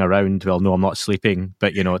sleeping around. Well, no, I'm not sleeping,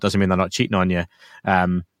 but, it doesn't mean they're not cheating on you.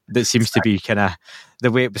 That seems to be kind of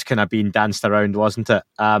the way it was kind of being danced around, wasn't it?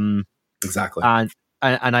 Exactly.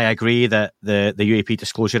 And I agree that the UAP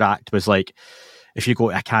Disclosure Act was like, if you go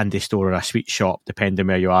to a candy store or a sweet shop, depending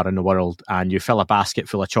where you are in the world, and you fill a basket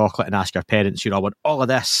full of chocolate and ask your parents, I want all of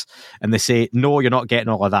this. And they say, no, you're not getting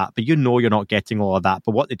all of that. But you're not getting all of that.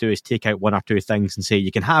 But what they do is take out one or two things and say,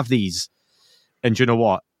 you can have these. And do you know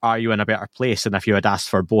what? Are you in a better place than if you had asked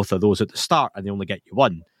for both of those at the start and they only get you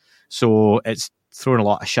one? So it's throwing a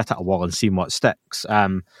lot of shit at a wall and seeing what sticks.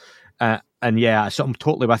 So I'm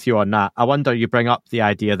totally with you on that. I wonder, you bring up the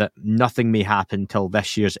idea that nothing may happen till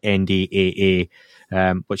this year's NDAA,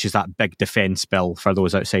 which is that big defence bill for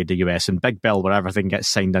those outside the US, and big bill where everything gets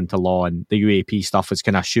signed into law and the UAP stuff is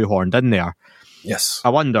kind of shoehorned in there. Yes. I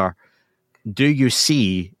wonder, do you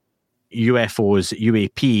see UFOs,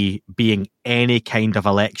 UAP being any kind of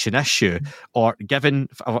election issue? Or given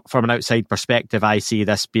from an outside perspective, I see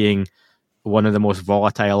this being one of the most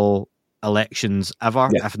volatile elections ever.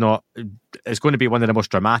 If not, it's going to be one of the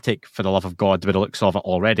most dramatic, for the love of God, by the looks of it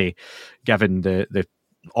already, given the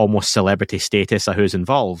almost celebrity status of who's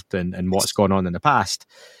involved and what's gone on in the past.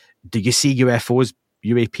 Do you see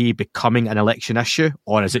UAP becoming an election issue,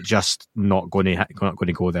 or is it just not going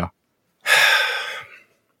to go there?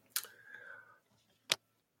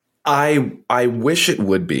 I wish it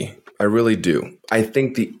would be. I really do. I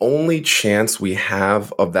think the only chance we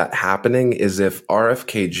have of that happening is if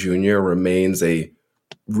RFK Jr. remains a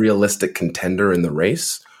realistic contender in the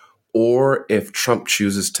race, or if Trump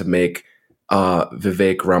chooses to make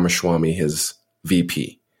Vivek Ramaswamy his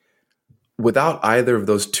VP. Without either of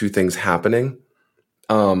those two things happening,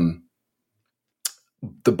 the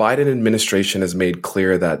Biden administration has made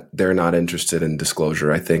clear that they're not interested in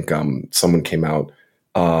disclosure. I think someone came out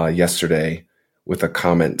yesterday with a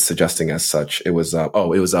comment suggesting as such. It was Timothy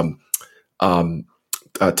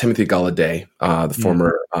Gallaudet, the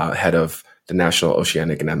former head of the National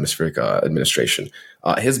Oceanic and Atmospheric Administration.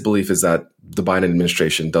 His belief is that the Biden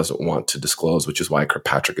administration doesn't want to disclose, which is why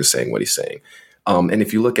Kirkpatrick is saying what he's saying. And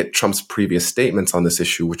if you look at Trump's previous statements on this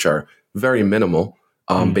issue, which are very minimal,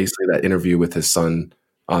 basically that interview with his son,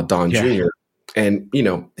 Don Jr., and,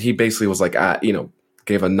 he basically was like,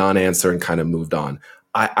 gave a non-answer and kind of moved on.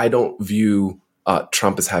 I don't view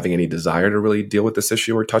Trump as having any desire to really deal with this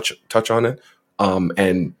issue or touch on it.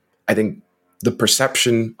 And I think the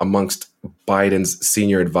perception amongst Biden's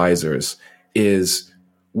senior advisors is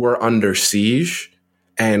we're under siege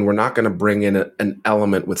and we're not going to bring in an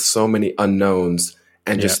element with so many unknowns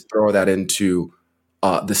and just throw that into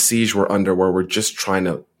the siege we're under, where we're just trying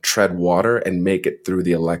to tread water and make it through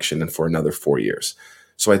the election and for another 4 years.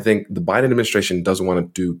 So I think the Biden administration doesn't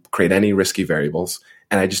want to create any risky variables.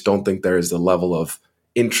 And I just don't think there is the level of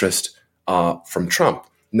interest from Trump.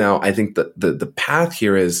 Now, I think that the path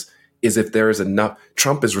here is if there is enough,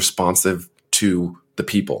 Trump is responsive to the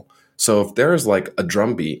people. So if there is like a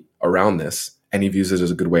drumbeat around this and he views it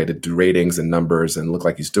as a good way to do ratings and numbers and look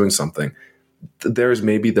like he's doing something, there's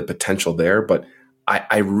maybe the potential there. But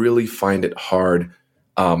I really find it hard,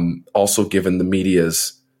 also given the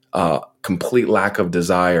media's complete lack of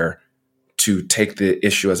desire to take the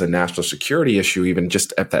issue as a national security issue, even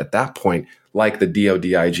just at that point, like the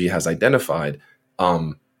DODIG has identified.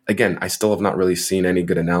 Again, I still have not really seen any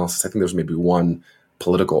good analysis. I think there's maybe one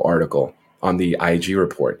political article on the IG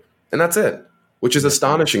report, and that's it, which is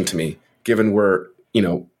astonishing to me, given we're,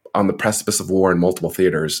 on the precipice of war in multiple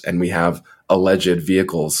theaters, and we have alleged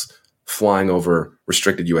vehicles flying over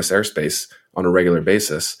restricted U.S. airspace on a regular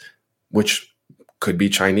basis, which could be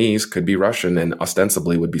Chinese, could be Russian, and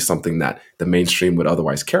ostensibly would be something that the mainstream would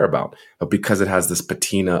otherwise care about. But because it has this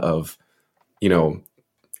patina of,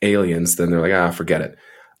 aliens, then they're like, forget it.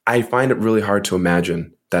 I find it really hard to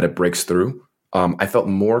imagine that it breaks through. I felt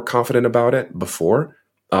more confident about it before,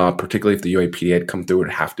 particularly if the UAPD had come through, it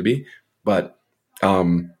would have to be. But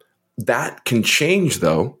that can change,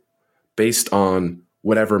 though, based on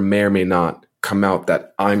whatever may or may not come out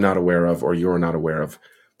that I'm not aware of or you're not aware of,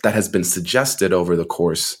 that has been suggested over the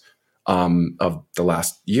course of the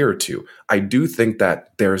last year or two. I do think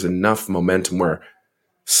that there's enough momentum where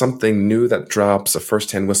something new that drops, a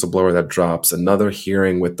first-hand whistleblower that drops, another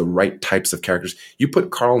hearing with the right types of characters. You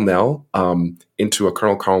put Colonel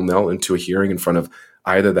Carl Nell into a hearing in front of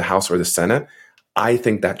either the House or the Senate, I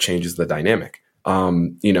think that changes the dynamic,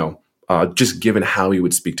 just given how he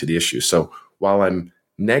would speak to the issue. So while I'm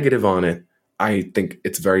negative on it, I think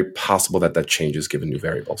it's very possible that changes given new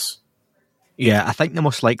variables. Yeah, I think the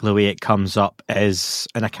most likely way it comes up is,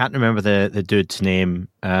 and I can't remember the dude's name,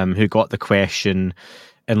 who got the question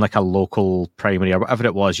in like a local primary or whatever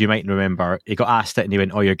it was. You might remember. He got asked it and he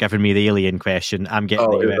went, "Oh, you're giving me the alien question. I'm getting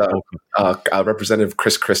the UFO." Representative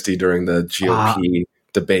Chris Christie during the GOP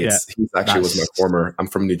debates. Yeah, was my former. I'm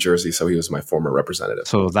from New Jersey, so he was my former representative.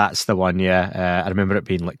 So that's the one. Yeah, I remember it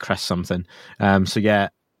being like Chris something. So yeah.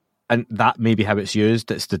 And that may be how it's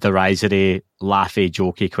used. It's the derisory, laughy,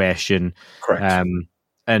 jokey question. Correct.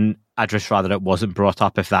 And I'd just rather it wasn't brought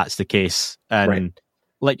up if that's the case. And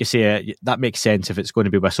like you say, that makes sense if it's going to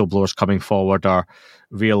be whistleblowers coming forward or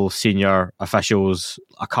real senior officials,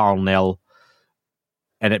 a Carl Nell,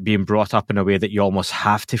 and it being brought up in a way that you almost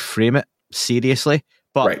have to frame it seriously.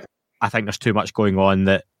 But I think there's too much going on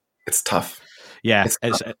that... It's tough. Yeah,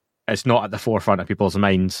 it's not at the forefront of people's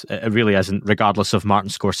minds. It really isn't, regardless of Martin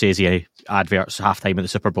Scorsese adverts halftime at the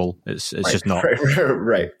Super Bowl. It's just not.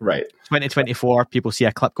 Right. 2024, people see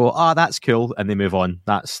a clip, go, "Oh, that's cool," and they move on.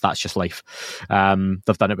 That's just life.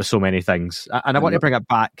 They've done it with so many things, and I want to bring it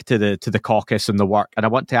back to the caucus and the work. And I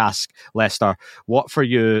want to ask Lester, what for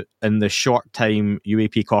you in the short time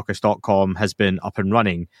UAPcaucus.com has been up and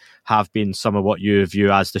running have been some of what you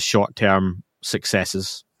view as the short term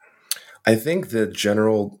successes? I think the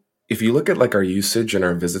general, if you look at like our usage and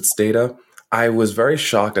our visits data, I was very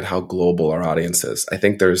shocked at how global our audience is. I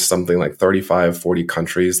think there's something like 35, 40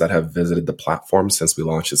 countries that have visited the platform since we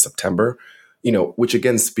launched in September, which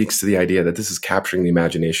again speaks to the idea that this is capturing the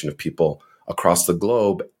imagination of people across the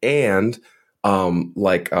globe. And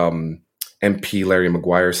MP Larry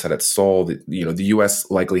Maguire said at Seoul, that, the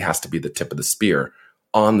US likely has to be the tip of the spear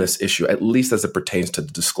on this issue, at least as it pertains to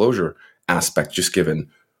the disclosure aspect, just given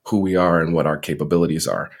who we are and what our capabilities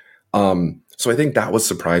are. So I think that was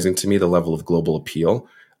surprising to me, the level of global appeal.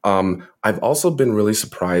 I've also been really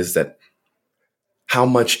surprised at how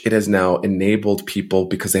much it has now enabled people,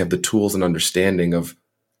 because they have the tools and understanding of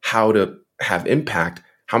how to have impact.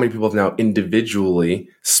 How many people have now individually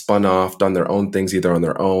spun off, done their own things, either on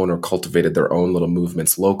their own or cultivated their own little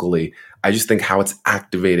movements locally. I just think how it's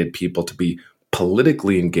activated people to be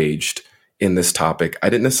politically engaged in this topic. I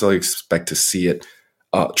didn't necessarily expect to see it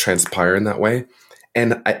transpire in that way.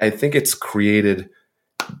 And I think it's created,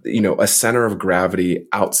 a center of gravity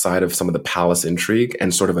outside of some of the palace intrigue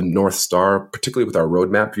and sort of a North Star, particularly with our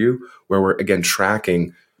roadmap view, where we're, again,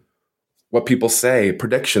 tracking what people say,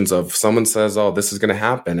 predictions of someone says, oh, this is going to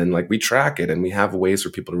happen. And like we track it and we have ways for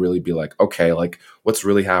people to really be like, okay, like what's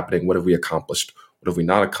really happening? What have we accomplished? What have we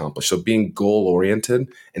not accomplished? So being goal oriented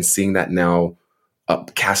and seeing that now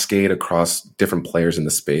cascade across different players in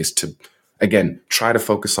the space to, again, try to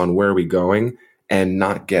focus on where are we going and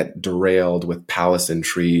not get derailed with palace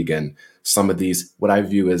intrigue and some of these, what I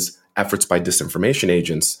view as efforts by disinformation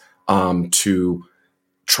agents to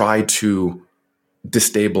try to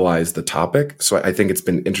destabilize the topic. So I think it's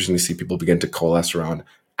been interesting to see people begin to coalesce around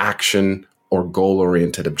action or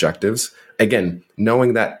goal-oriented objectives. Again,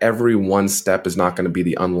 knowing that every one step is not going to be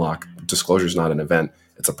the unlock. Disclosure is not an event.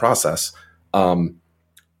 It's a process.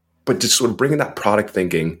 But just sort of bringing that product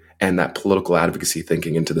thinking and that political advocacy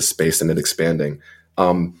thinking into the space and it expanding.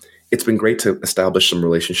 It's been great to establish some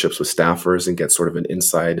relationships with staffers and get sort of an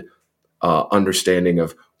inside understanding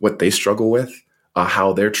of what they struggle with,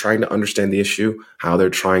 how they're trying to understand the issue, how they're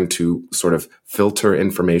trying to sort of filter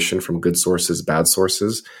information from good sources, bad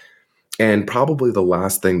sources. And probably the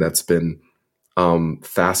last thing that's been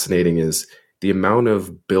fascinating is the amount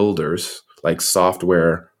of builders, like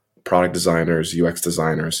software, product designers, UX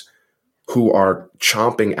designers, who are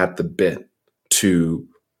chomping at the bit to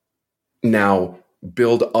now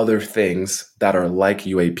build other things that are like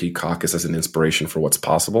UAP Caucus as an inspiration for what's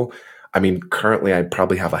possible. I mean, currently I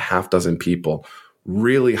probably have a half dozen people,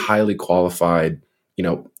 really highly qualified,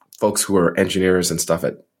 folks who are engineers and stuff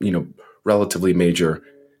at, relatively major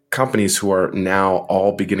companies who are now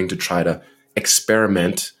all beginning to try to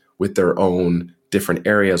experiment with their own different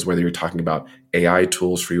areas, whether you're talking about AI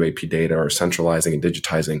tools for UAP data or centralizing and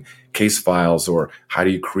digitizing case files, or how do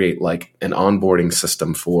you create like an onboarding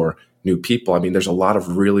system for new people. I mean, there's a lot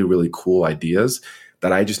of really, really cool ideas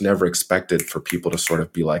that I just never expected for people to sort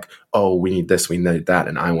of be like, oh, we need this, we need that,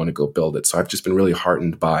 and I want to go build it. So I've just been really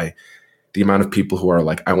heartened by the amount of people who are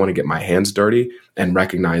like, I want to get my hands dirty and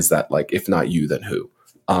recognize that, like, if not you, then who?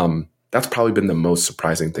 That's probably been the most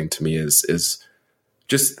surprising thing to me is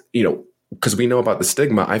just, because we know about the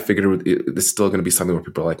stigma, I figured it's still going to be something where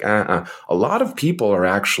people are like, A lot of people are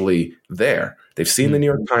actually there. They've seen the New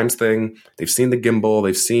York Times thing. They've seen the gimbal.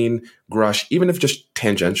 They've seen Grush, even if just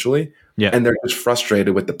tangentially. Yeah. And they're just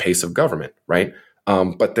frustrated with the pace of government, right?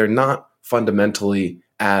 But they're not fundamentally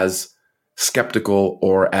as skeptical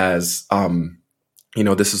or as,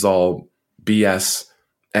 this is all BS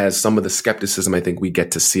as some of the skepticism I think we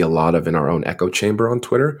get to see a lot of in our own echo chamber on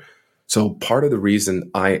Twitter. So part of the reason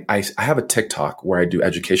I have a TikTok where I do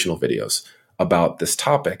educational videos about this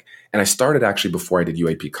topic, and I started actually before I did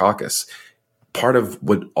UAP Caucus. Part of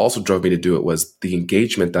what also drove me to do it was the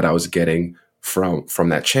engagement that I was getting from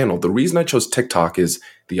that channel. The reason I chose TikTok is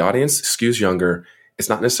the audience skews younger. It's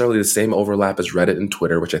not necessarily the same overlap as Reddit and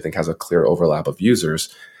Twitter, which I think has a clear overlap of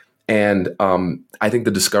users. And I think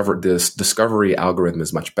this discovery algorithm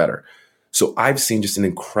is much better. So I've seen just an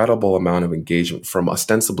incredible amount of engagement from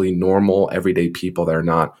ostensibly normal, everyday people that are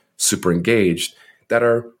not super engaged, that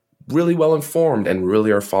are really well informed and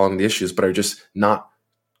really are following the issues, but are just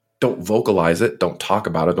don't vocalize it, don't talk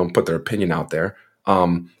about it, don't put their opinion out there.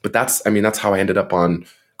 But that's how I ended up on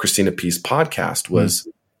Christina P's podcast was,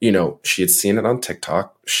 she had seen it on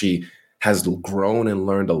TikTok. She has grown and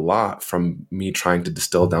learned a lot from me trying to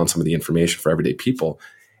distill down some of the information for everyday people.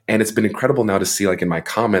 And it's been incredible now to see, like in my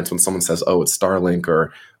comments, when someone says, oh, it's Starlink,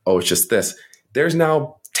 or, oh, it's just this, there's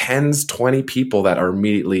now 10s, 20 people that are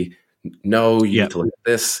immediately, no, you need to look at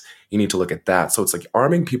this, you need to look at that. So it's like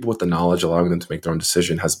arming people with the knowledge, allowing them to make their own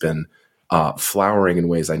decision has been flowering in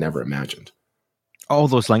ways I never imagined. All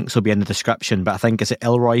those links will be in the description, but I think, is it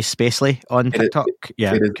Elroy Spacely on TikTok?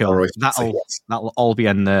 It is cool. Elroy Spacely, That'll all be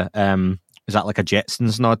in the, is that like a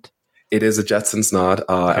Jetsons nod? It is a Jetsons nod,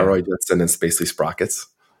 Okay. Elroy Jetson and Spacely Sprockets.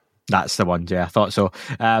 That's the one, yeah, I thought so.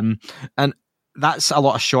 And that's a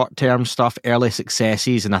lot of short-term stuff, early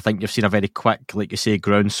successes, and I think you've seen a very quick, like you say,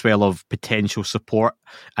 groundswell of potential support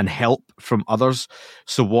and help from others.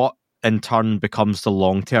 So what, in turn, becomes the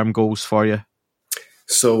long-term goals for you?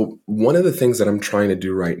 So one of the things that I'm trying to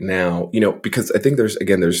do right now, because I think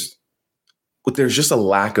there's just a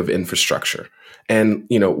lack of infrastructure. And,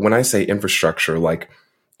 when I say infrastructure, like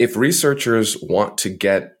if researchers want to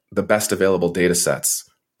get the best available data sets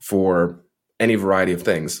for any variety of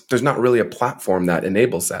things, there's not really a platform that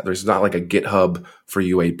enables that. There's not like a GitHub for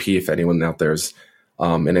UAP, if anyone out there's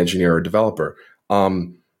an engineer or developer.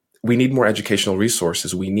 We need more educational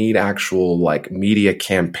resources. We need actual like media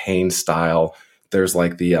campaign style. There's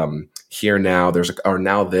like the Here Now, or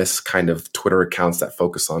Now This kind of Twitter accounts that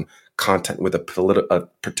focus on content with a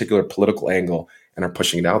particular political angle and are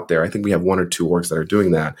pushing it out there. I think we have one or two orgs that are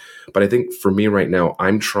doing that. But I think for me right now,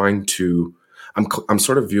 I'm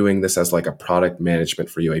sort of viewing this as like a product management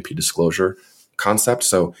for UAP disclosure concept.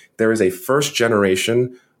 So there is a first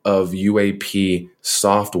generation of UAP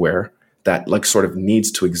software that like sort of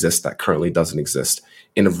needs to exist that currently doesn't exist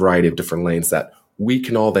in a variety of different lanes that we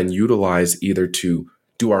can all then utilize either to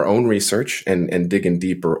do our own research and dig in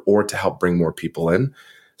deeper, or to help bring more people in.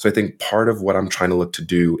 So I think part of what I'm trying to look to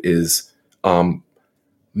do is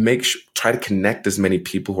try to connect as many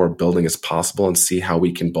people who are building as possible and see how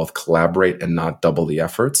we can both collaborate and not double the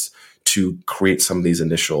efforts to create some of these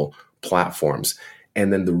initial platforms.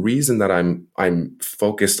 And then the reason that I'm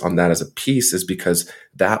focused on that as a piece is because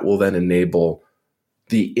that will then enable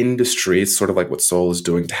the industry, it's sort of like what Sol is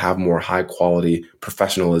doing, to have more high quality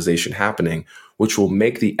professionalization happening, which will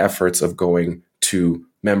make the efforts of going to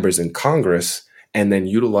members in Congress and then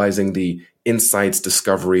utilizing the insights,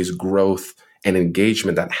 discoveries, growth, and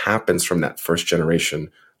engagement that happens from that first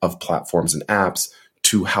generation of platforms and apps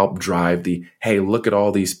to help drive hey, look at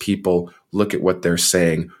all these people, look at what they're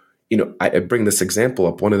saying. I bring this example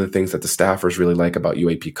up. One of the things that the staffers really like about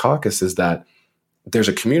UAP Caucus is that there's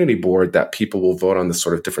a community board that people will vote on the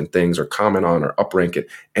sort of different things or comment on or uprank it.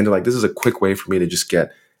 And they're like, this is a quick way for me to just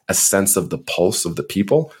get a sense of the pulse of the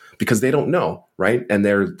people, because they don't know, right? And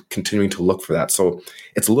they're continuing to look for that. So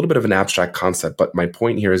it's a little bit of an abstract concept, but my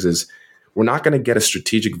point here is we're not going to get a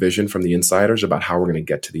strategic vision from the insiders about how we're going to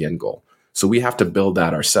get to the end goal. So we have to build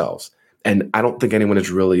that ourselves. And I don't think anyone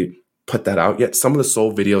has really put that out yet. Some of the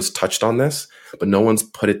Sol videos touched on this, but no one's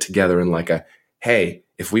put it together in like hey,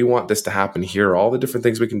 if we want this to happen, here are all the different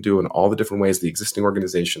things we can do and all the different ways the existing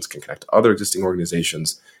organizations can connect to other existing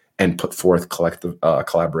organizations and put forth collective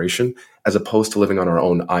collaboration, as opposed to living on our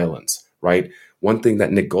own islands, right? One thing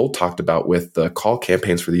that Nick Gold talked about with the call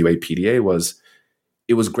campaigns for the UAPDA was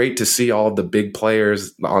it was great to see all of the big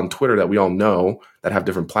players on Twitter that we all know that have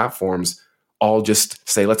different platforms all just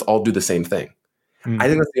say, let's all do the same thing. I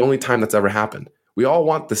think that's the only time that's ever happened. We all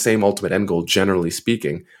want the same ultimate end goal, generally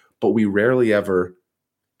speaking, but we rarely ever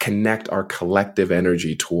connect our collective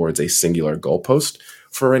energy towards a singular goalpost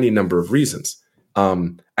for any number of reasons.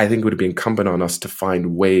 I think it would be incumbent on us to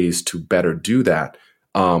find ways to better do that,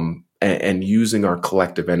 and using our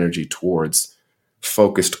collective energy towards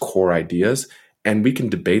focused core ideas. And we can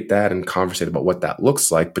debate that and conversate about what that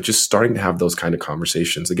looks like, but just starting to have those kind of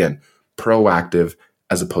conversations, again, proactive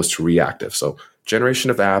as opposed to reactive. So generation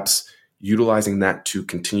of apps, utilizing that to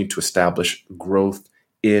continue to establish growth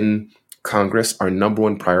in Congress. Our number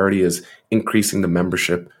one priority is increasing the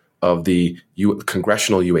membership of the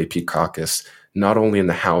Congressional UAP Caucus, not only in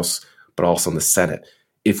the House, but also in the Senate.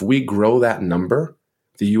 If we grow that number,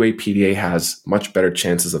 the UAPDA has much better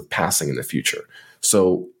chances of passing in the future.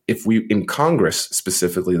 So if we, in Congress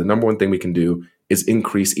specifically, the number one thing we can do is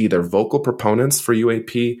increase either vocal proponents for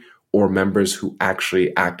UAP or members who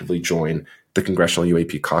actually actively join the Congressional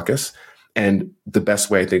UAP Caucus. And the best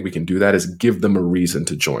way I think we can do that is give them a reason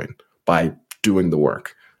to join by doing the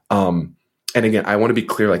work. And again, I want to be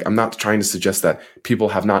clear, like I'm not trying to suggest that people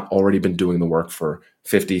have not already been doing the work for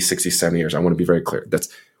 50, 60, 70 years. I want to be very clear.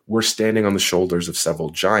 We're standing on the shoulders of several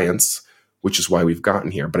giants, which is why we've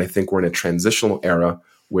gotten here. But I think we're in a transitional era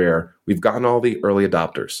where we've gotten all the early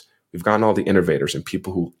adopters, we've gotten all the innovators and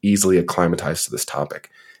people who easily acclimatize to this topic.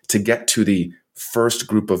 To get to the first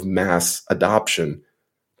group of mass adoption,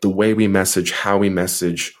 the way we message, how we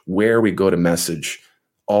message, where we go to message,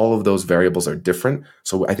 all of those variables are different.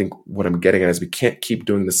 So I think what I'm getting at is we can't keep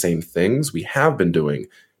doing the same things we have been doing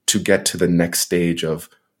to get to the next stage of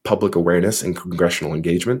public awareness and congressional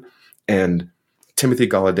engagement. And Timothy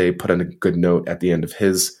Gallaudet put in a good note at the end of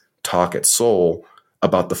his talk at Seoul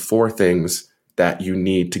about the 4 things that you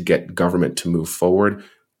need to get government to move forward: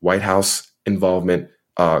 White House involvement,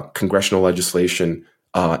 congressional legislation,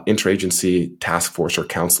 interagency task force or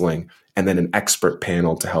counseling, and then an expert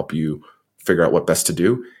panel to help you figure out what best to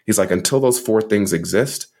do. He's like, until those 4 things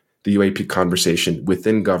exist, the UAP conversation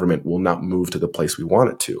within government will not move to the place we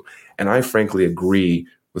want it to. And I frankly agree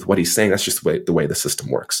with what he's saying. That's just the way the system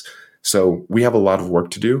works. So we have a lot of work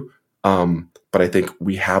to do, but I think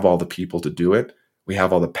we have all the people to do it. We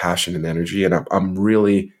have all the passion and energy, and I'm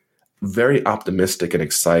really very optimistic and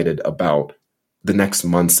excited about the next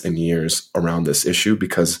months and years around this issue,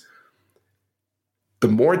 because the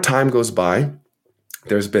more time goes by,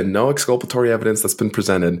 there's been no exculpatory evidence that's been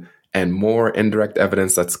presented, and more indirect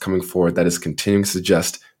evidence that's coming forward that is continuing to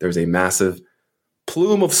suggest there's a massive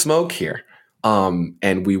plume of smoke here.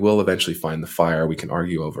 And we will eventually find the fire. We can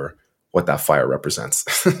argue over what that fire represents.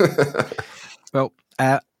 Well,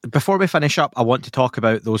 before we finish up, I want to talk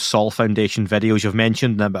about those Sol Foundation videos. You've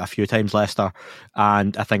mentioned them a few times, Lester,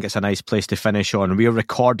 and I think it's a nice place to finish on. We're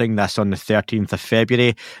recording this on the 13th of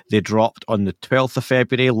February. They dropped on the 12th of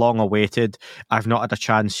February, long awaited. I've not had a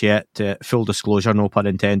chance yet, to, full disclosure, no pun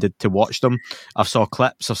intended, to watch them. I've saw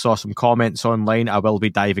clips, I've saw some comments online. I will be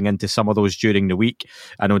diving into some of those during the week.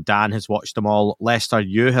 I know Dan has watched them all. Lester,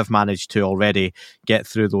 you have managed to already get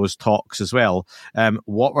through those talks as well.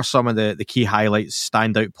 What were some of the key highlights,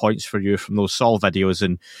 standout points for you from those Sol videos?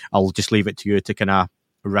 And I'll just leave it to you to kind of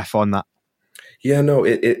riff on that. Yeah, no,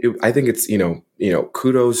 I think it's,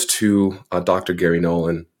 kudos to Dr. Gary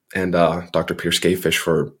Nolan and Dr. Peter Skafish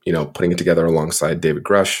for, putting it together alongside David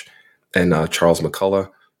Grush and Charles McCullough.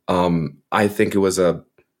 I think it was a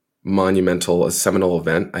seminal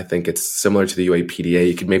event. I think it's similar to the UAPDA.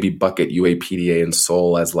 You could maybe bucket UAPDA and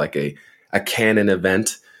Seoul as like a canon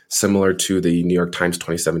event, similar to the New York Times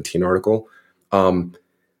 2017 article.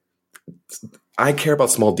 I care about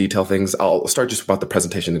small detail things. I'll start just about the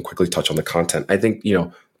presentation and quickly touch on the content. I think,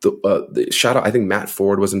 the shout out, I think Matt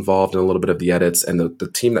Ford was involved in a little bit of the edits, and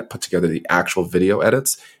the team that put together the actual video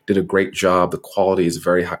edits did a great job. The quality is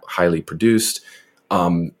very highly produced.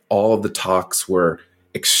 All of the talks were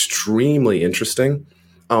extremely interesting.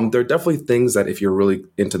 There are definitely things that if you're really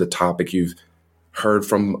into the topic, you've heard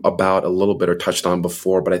from about a little bit or touched on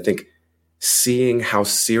before, but I think seeing how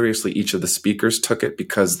seriously each of the speakers took it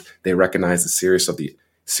because they recognized the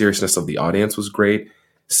seriousness of the audience was great.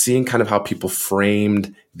 Seeing kind of how people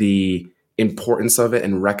framed the importance of it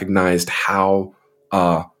and recognized how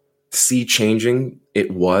sea changing it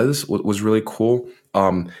was really cool.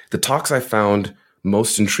 The talks I found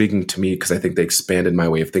most intriguing to me, because I think they expanded my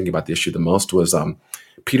way of thinking about the issue the most, was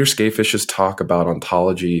Peter Skafish's talk about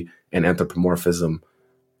ontology and anthropomorphism.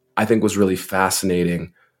 I think was really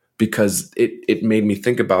fascinating, because it made me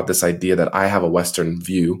think about this idea that I have a Western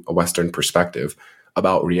view, a Western perspective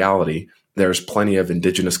about reality. There's plenty of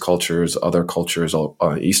indigenous cultures, other cultures,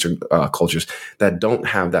 Eastern cultures that don't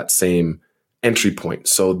have that same entry point.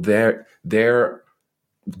 So the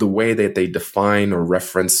way that they define or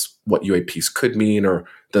reference what UAPs could mean, or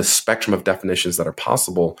the spectrum of definitions that are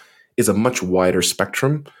possible, is a much wider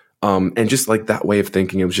spectrum. And just like that way of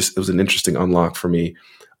thinking, it was an interesting unlock for me.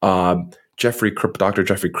 Dr.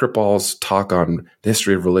 Jeffrey Kripal's talk on the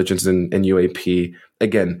history of religions in UAP.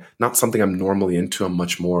 Again, not something I'm normally into. I'm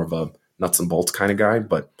much more of a nuts and bolts kind of guy,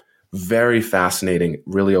 but very fascinating,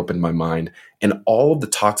 really opened my mind. And all of the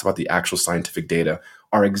talks about the actual scientific data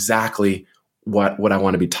are exactly what I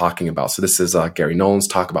want to be talking about. So this is Gary Nolan's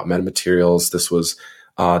talk about metamaterials. This was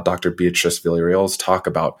Dr. Beatrice Villarreal's talk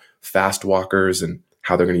about fast walkers and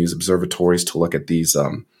how they're going to use observatories to look at these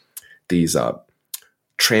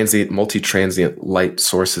multi-transient light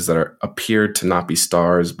sources that appear to not be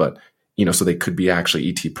stars, but so they could be actually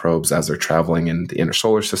ET probes as they're traveling in the inner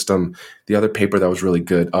solar system. The other paper that was really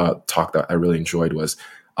good, talk that I really enjoyed, was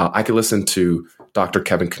I could listen to Dr.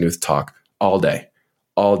 Kevin Knuth talk all day.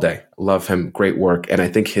 Love him, great work. And I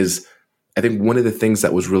think one of the things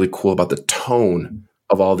that was really cool about the tone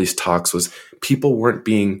of all these talks was people weren't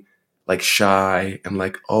being like shy and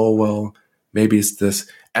like, oh, well, maybe it's this.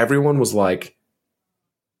 Everyone was like,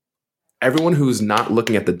 everyone who's not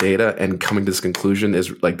looking at the data and coming to this conclusion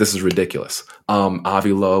is like, this is ridiculous.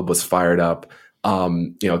 Avi Loeb was fired up.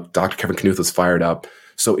 Dr. Kevin Knuth was fired up.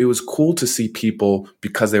 So it was cool to see people,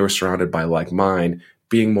 because they were surrounded by like mind,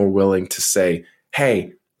 being more willing to say,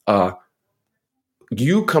 hey,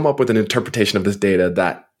 you come up with an interpretation of this data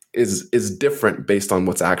that is different based on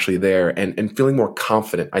what's actually there, and feeling more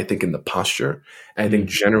confident, I think, in the posture. And I think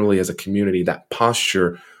generally as a community, that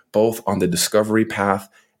posture, both on the discovery path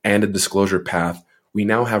and the disclosure path, we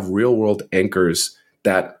now have real world anchors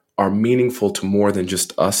that are meaningful to more than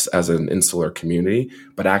just us as an insular community,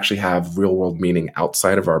 but actually have real world meaning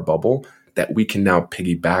outside of our bubble that we can now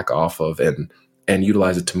piggyback off of and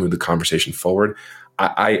utilize it to move the conversation forward.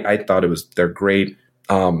 I thought they're great.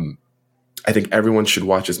 I think everyone should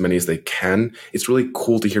watch as many as they can. It's really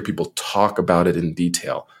cool to hear people talk about it in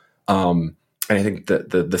detail. And I think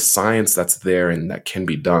the science that's there and that can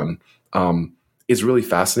be done is really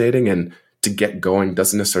fascinating. And to get going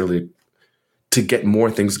doesn't necessarily, to get more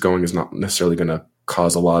things going is not necessarily going to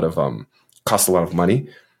cost a lot of money.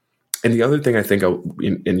 And the other thing I think,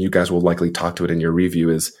 and you guys will likely talk to it in your review,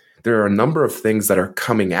 is there are a number of things that are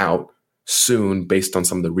coming out soon based on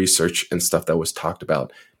some of the research and stuff that was talked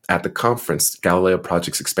about at the conference. Galileo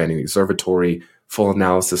Project's expanding the observatory, full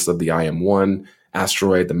analysis of the IM-1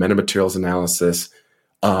 asteroid, the metamaterials analysis.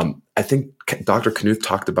 I think Dr. Knuth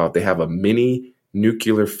talked about they have a mini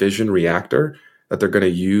nuclear fission reactor that they're going to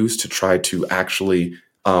use to try to actually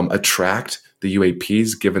attract the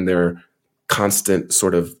UAPs, given their constant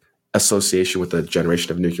sort of association with the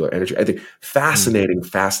generation of nuclear energy. I think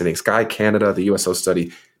fascinating. Sky Canada, the USO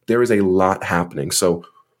study, there is a lot happening. So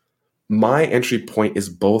my entry point is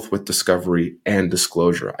both with discovery and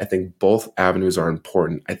disclosure. I think both avenues are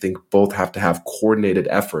important. I think both have to have coordinated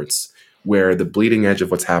efforts where the bleeding edge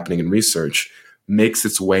of what's happening in research makes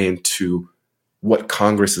its way into what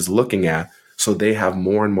Congress is looking at, so they have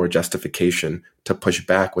more and more justification to push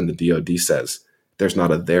back when the DoD says there's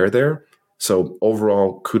not a there. So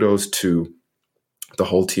overall, kudos to the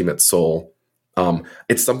whole team at Sol.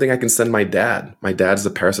 It's something I can send my dad. My dad is a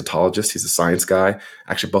parasitologist. He's a science guy.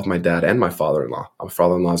 Actually, both my dad and my father-in-law. My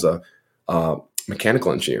father-in-law's a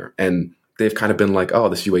mechanical engineer. And they've kind of been like, oh,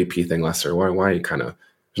 this UAP thing, Lester, why are you kind of,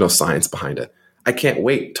 there's no science behind it. I can't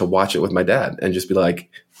wait to watch it with my dad and just be like,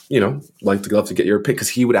 love to get your opinion, because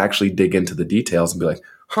he would actually dig into the details and be like,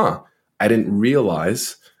 I didn't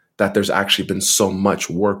realize that there's actually been so much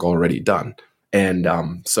work already done. And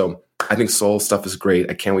so I think Sol stuff is great.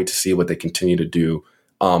 I can't wait to see what they continue to do.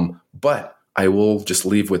 But I will just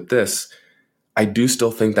leave with this. I do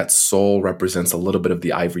still think that Sol represents a little bit of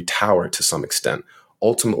the ivory tower to some extent.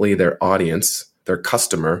 Ultimately, their audience, their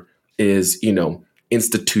customer is,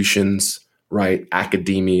 institutions, right?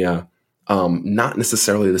 Academia, not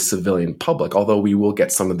necessarily the civilian public, although we will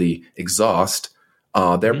get some of the exhaust.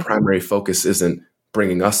 Their primary focus isn't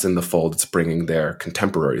bringing us in the fold. It's bringing their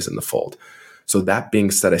contemporaries in the fold. So that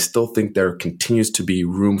being said, I still think there continues to be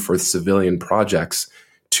room for civilian projects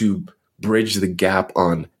to bridge the gap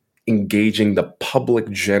on engaging the public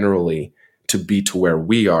generally to be to where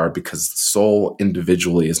we are, because Sol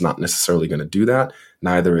individually is not necessarily going to do that.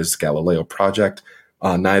 Neither is Galileo Project.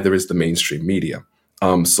 Neither is the mainstream media.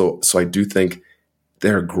 So I do think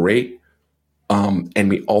they're great. And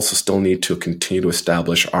we also still need to continue to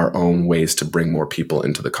establish our own ways to bring more people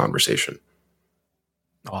into the conversation.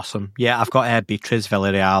 Awesome. Yeah, I've got Beatriz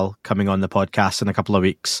Villarreal coming on the podcast in a couple of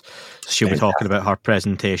weeks. She'll be talking about her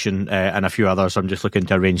presentation and a few others I'm just looking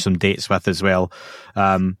to arrange some dates with as well.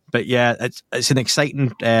 But yeah, it's an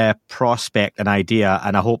exciting prospect and idea,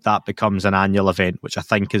 and I hope that becomes an annual event, which I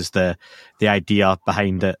think is the idea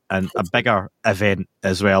behind it, and a bigger event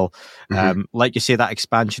as well. Like you say, that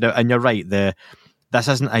expansion out, and you're right, this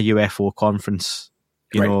isn't a UFO conference,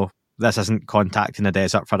 you know. This isn't contacting the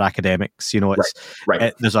desert for academics. It's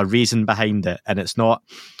right. There's a reason behind it, and it's not,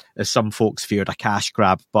 as some folks feared, a cash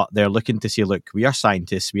grab, but they're looking to say, look, we are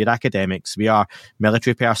scientists, we are academics, we are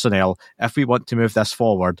military personnel. If we want to move this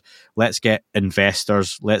forward, let's get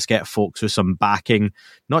investors, let's get folks with some backing,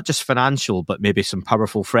 not just financial, but maybe some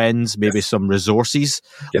powerful friends, maybe some resources.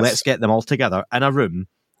 Let's get them all together in a room.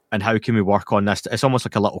 And how can we work on this? It's almost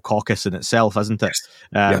like a little caucus in itself, isn't it?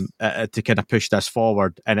 To kind of push this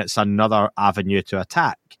forward. And it's another avenue to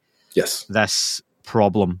attack this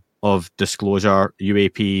problem of disclosure,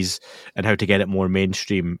 UAPs, and how to get it more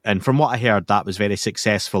mainstream. And from what I heard, that was very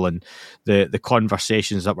successful. And the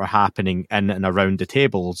conversations that were happening in and around the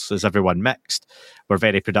tables, as everyone mixed, were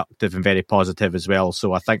very productive and very positive as well.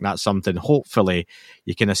 So I think that's something, hopefully,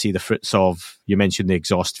 you kind of see the fruits of. You mentioned the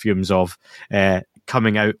exhaust fumes of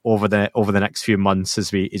coming out over the next few months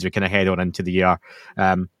as we kind of head on into the year.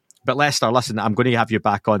 But Lester, listen, I'm going to have you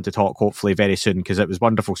back on to talk hopefully very soon, because it was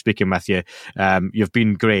wonderful speaking with you. You've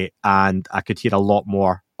been great, and I could hear a lot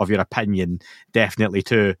more of your opinion, definitely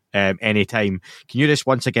too, anytime. Can you just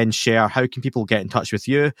once again share how can people get in touch with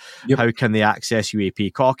you? Yep. How can they access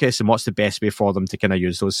UAP Caucus, and what's the best way for them to kind of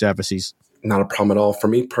use those services? Not a problem at all. For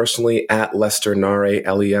me personally, at Lester Nare,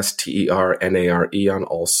 LesterNare on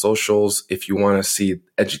all socials. If you want to see,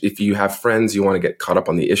 if you have friends, you want to get caught up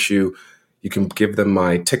on the issue, you can give them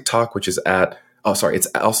my TikTok, which is it's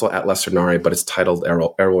also at Lester Nare, but it's titled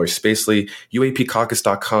Errol Spacely.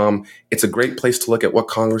 UAPcaucus.com. It's a great place to look at what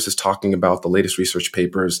Congress is talking about, the latest research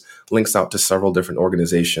papers, links out to several different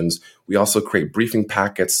organizations. We also create briefing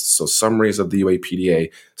packets, so summaries of the UAPDA,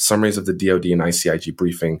 summaries of the DoD and ICIG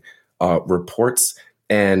briefing reports.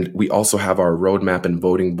 And we also have our roadmap and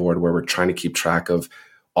voting board where we're trying to keep track of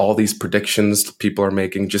all these predictions people are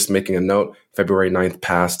making. Just making a note, February 9th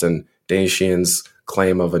passed, and Dane Sheehan's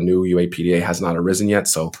claim of a new UAPDA has not arisen yet.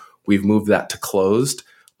 So we've moved that to closed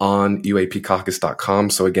on UAPcaucus.com.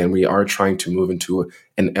 So again, we are trying to move into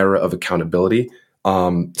an era of accountability.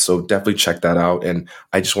 So definitely check that out. And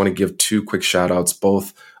I just want to give two quick shout outs.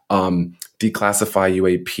 Both Declassify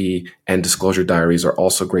UAP and Disclosure Diaries are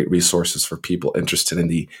also great resources for people interested in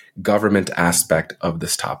the government aspect of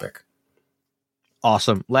this topic.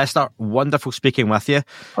 Awesome. Lester, wonderful speaking with you.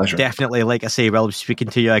 Pleasure. Definitely, like I say, we'll be speaking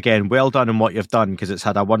to you again. Well done on what you've done, because it's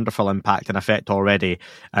had a wonderful impact and effect already.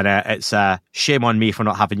 And it's a shame on me for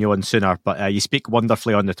not having you on sooner, but you speak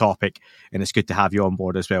wonderfully on the topic, and it's good to have you on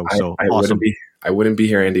board as well. So awesome. I wouldn't be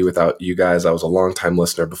here, Andy, without you guys. I was a long-time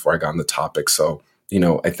listener before I got on the topic. So,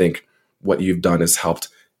 I think what you've done has helped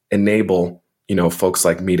enable, folks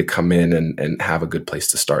like me to come in and have a good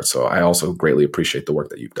place to start. So I also greatly appreciate the work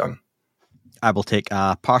that you've done. I will take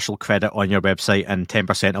a partial credit on your website, and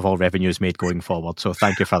 10% of all revenues made going forward. So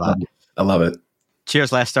thank you for that. I love it.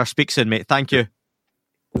 Cheers, Lester. Speak soon, mate. Thank you.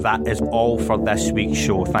 That is all for this week's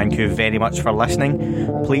show. Thank you very much for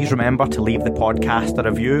listening. Please remember to leave the podcast a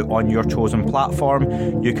review on your chosen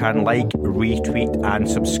platform. You can like, retweet and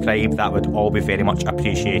subscribe. That would all be very much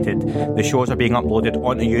appreciated. The shows are being uploaded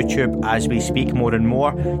onto YouTube as we speak more and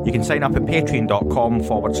more. You can sign up at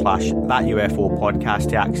patreon.com/That UFO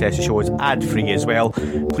podcast to access the shows ad-free as well.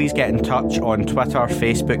 Please get in touch on Twitter,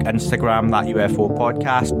 Facebook, Instagram, That UFO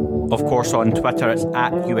podcast. Of course, on Twitter, it's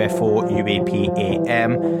at UFO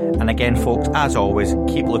UAPAM. And again, folks, as always,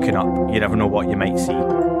 keep looking up. You never know what you might see. It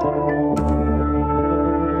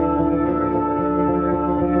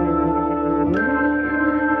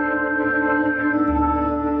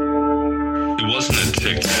wasn't a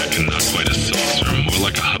tic-tac and not quite a saucer, more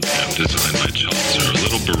like a hubcap designed by Chaucer, a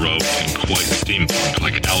little baroque and quite steampunk,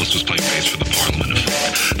 like Alice was playing bass for the Parliament of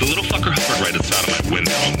Folk. The little fucker hovered right outside of my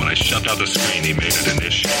window, and when I shoved out the screen, he made it an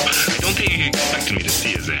issue. I don't think he expected me to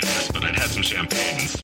see his ass, but I'd had some champagne and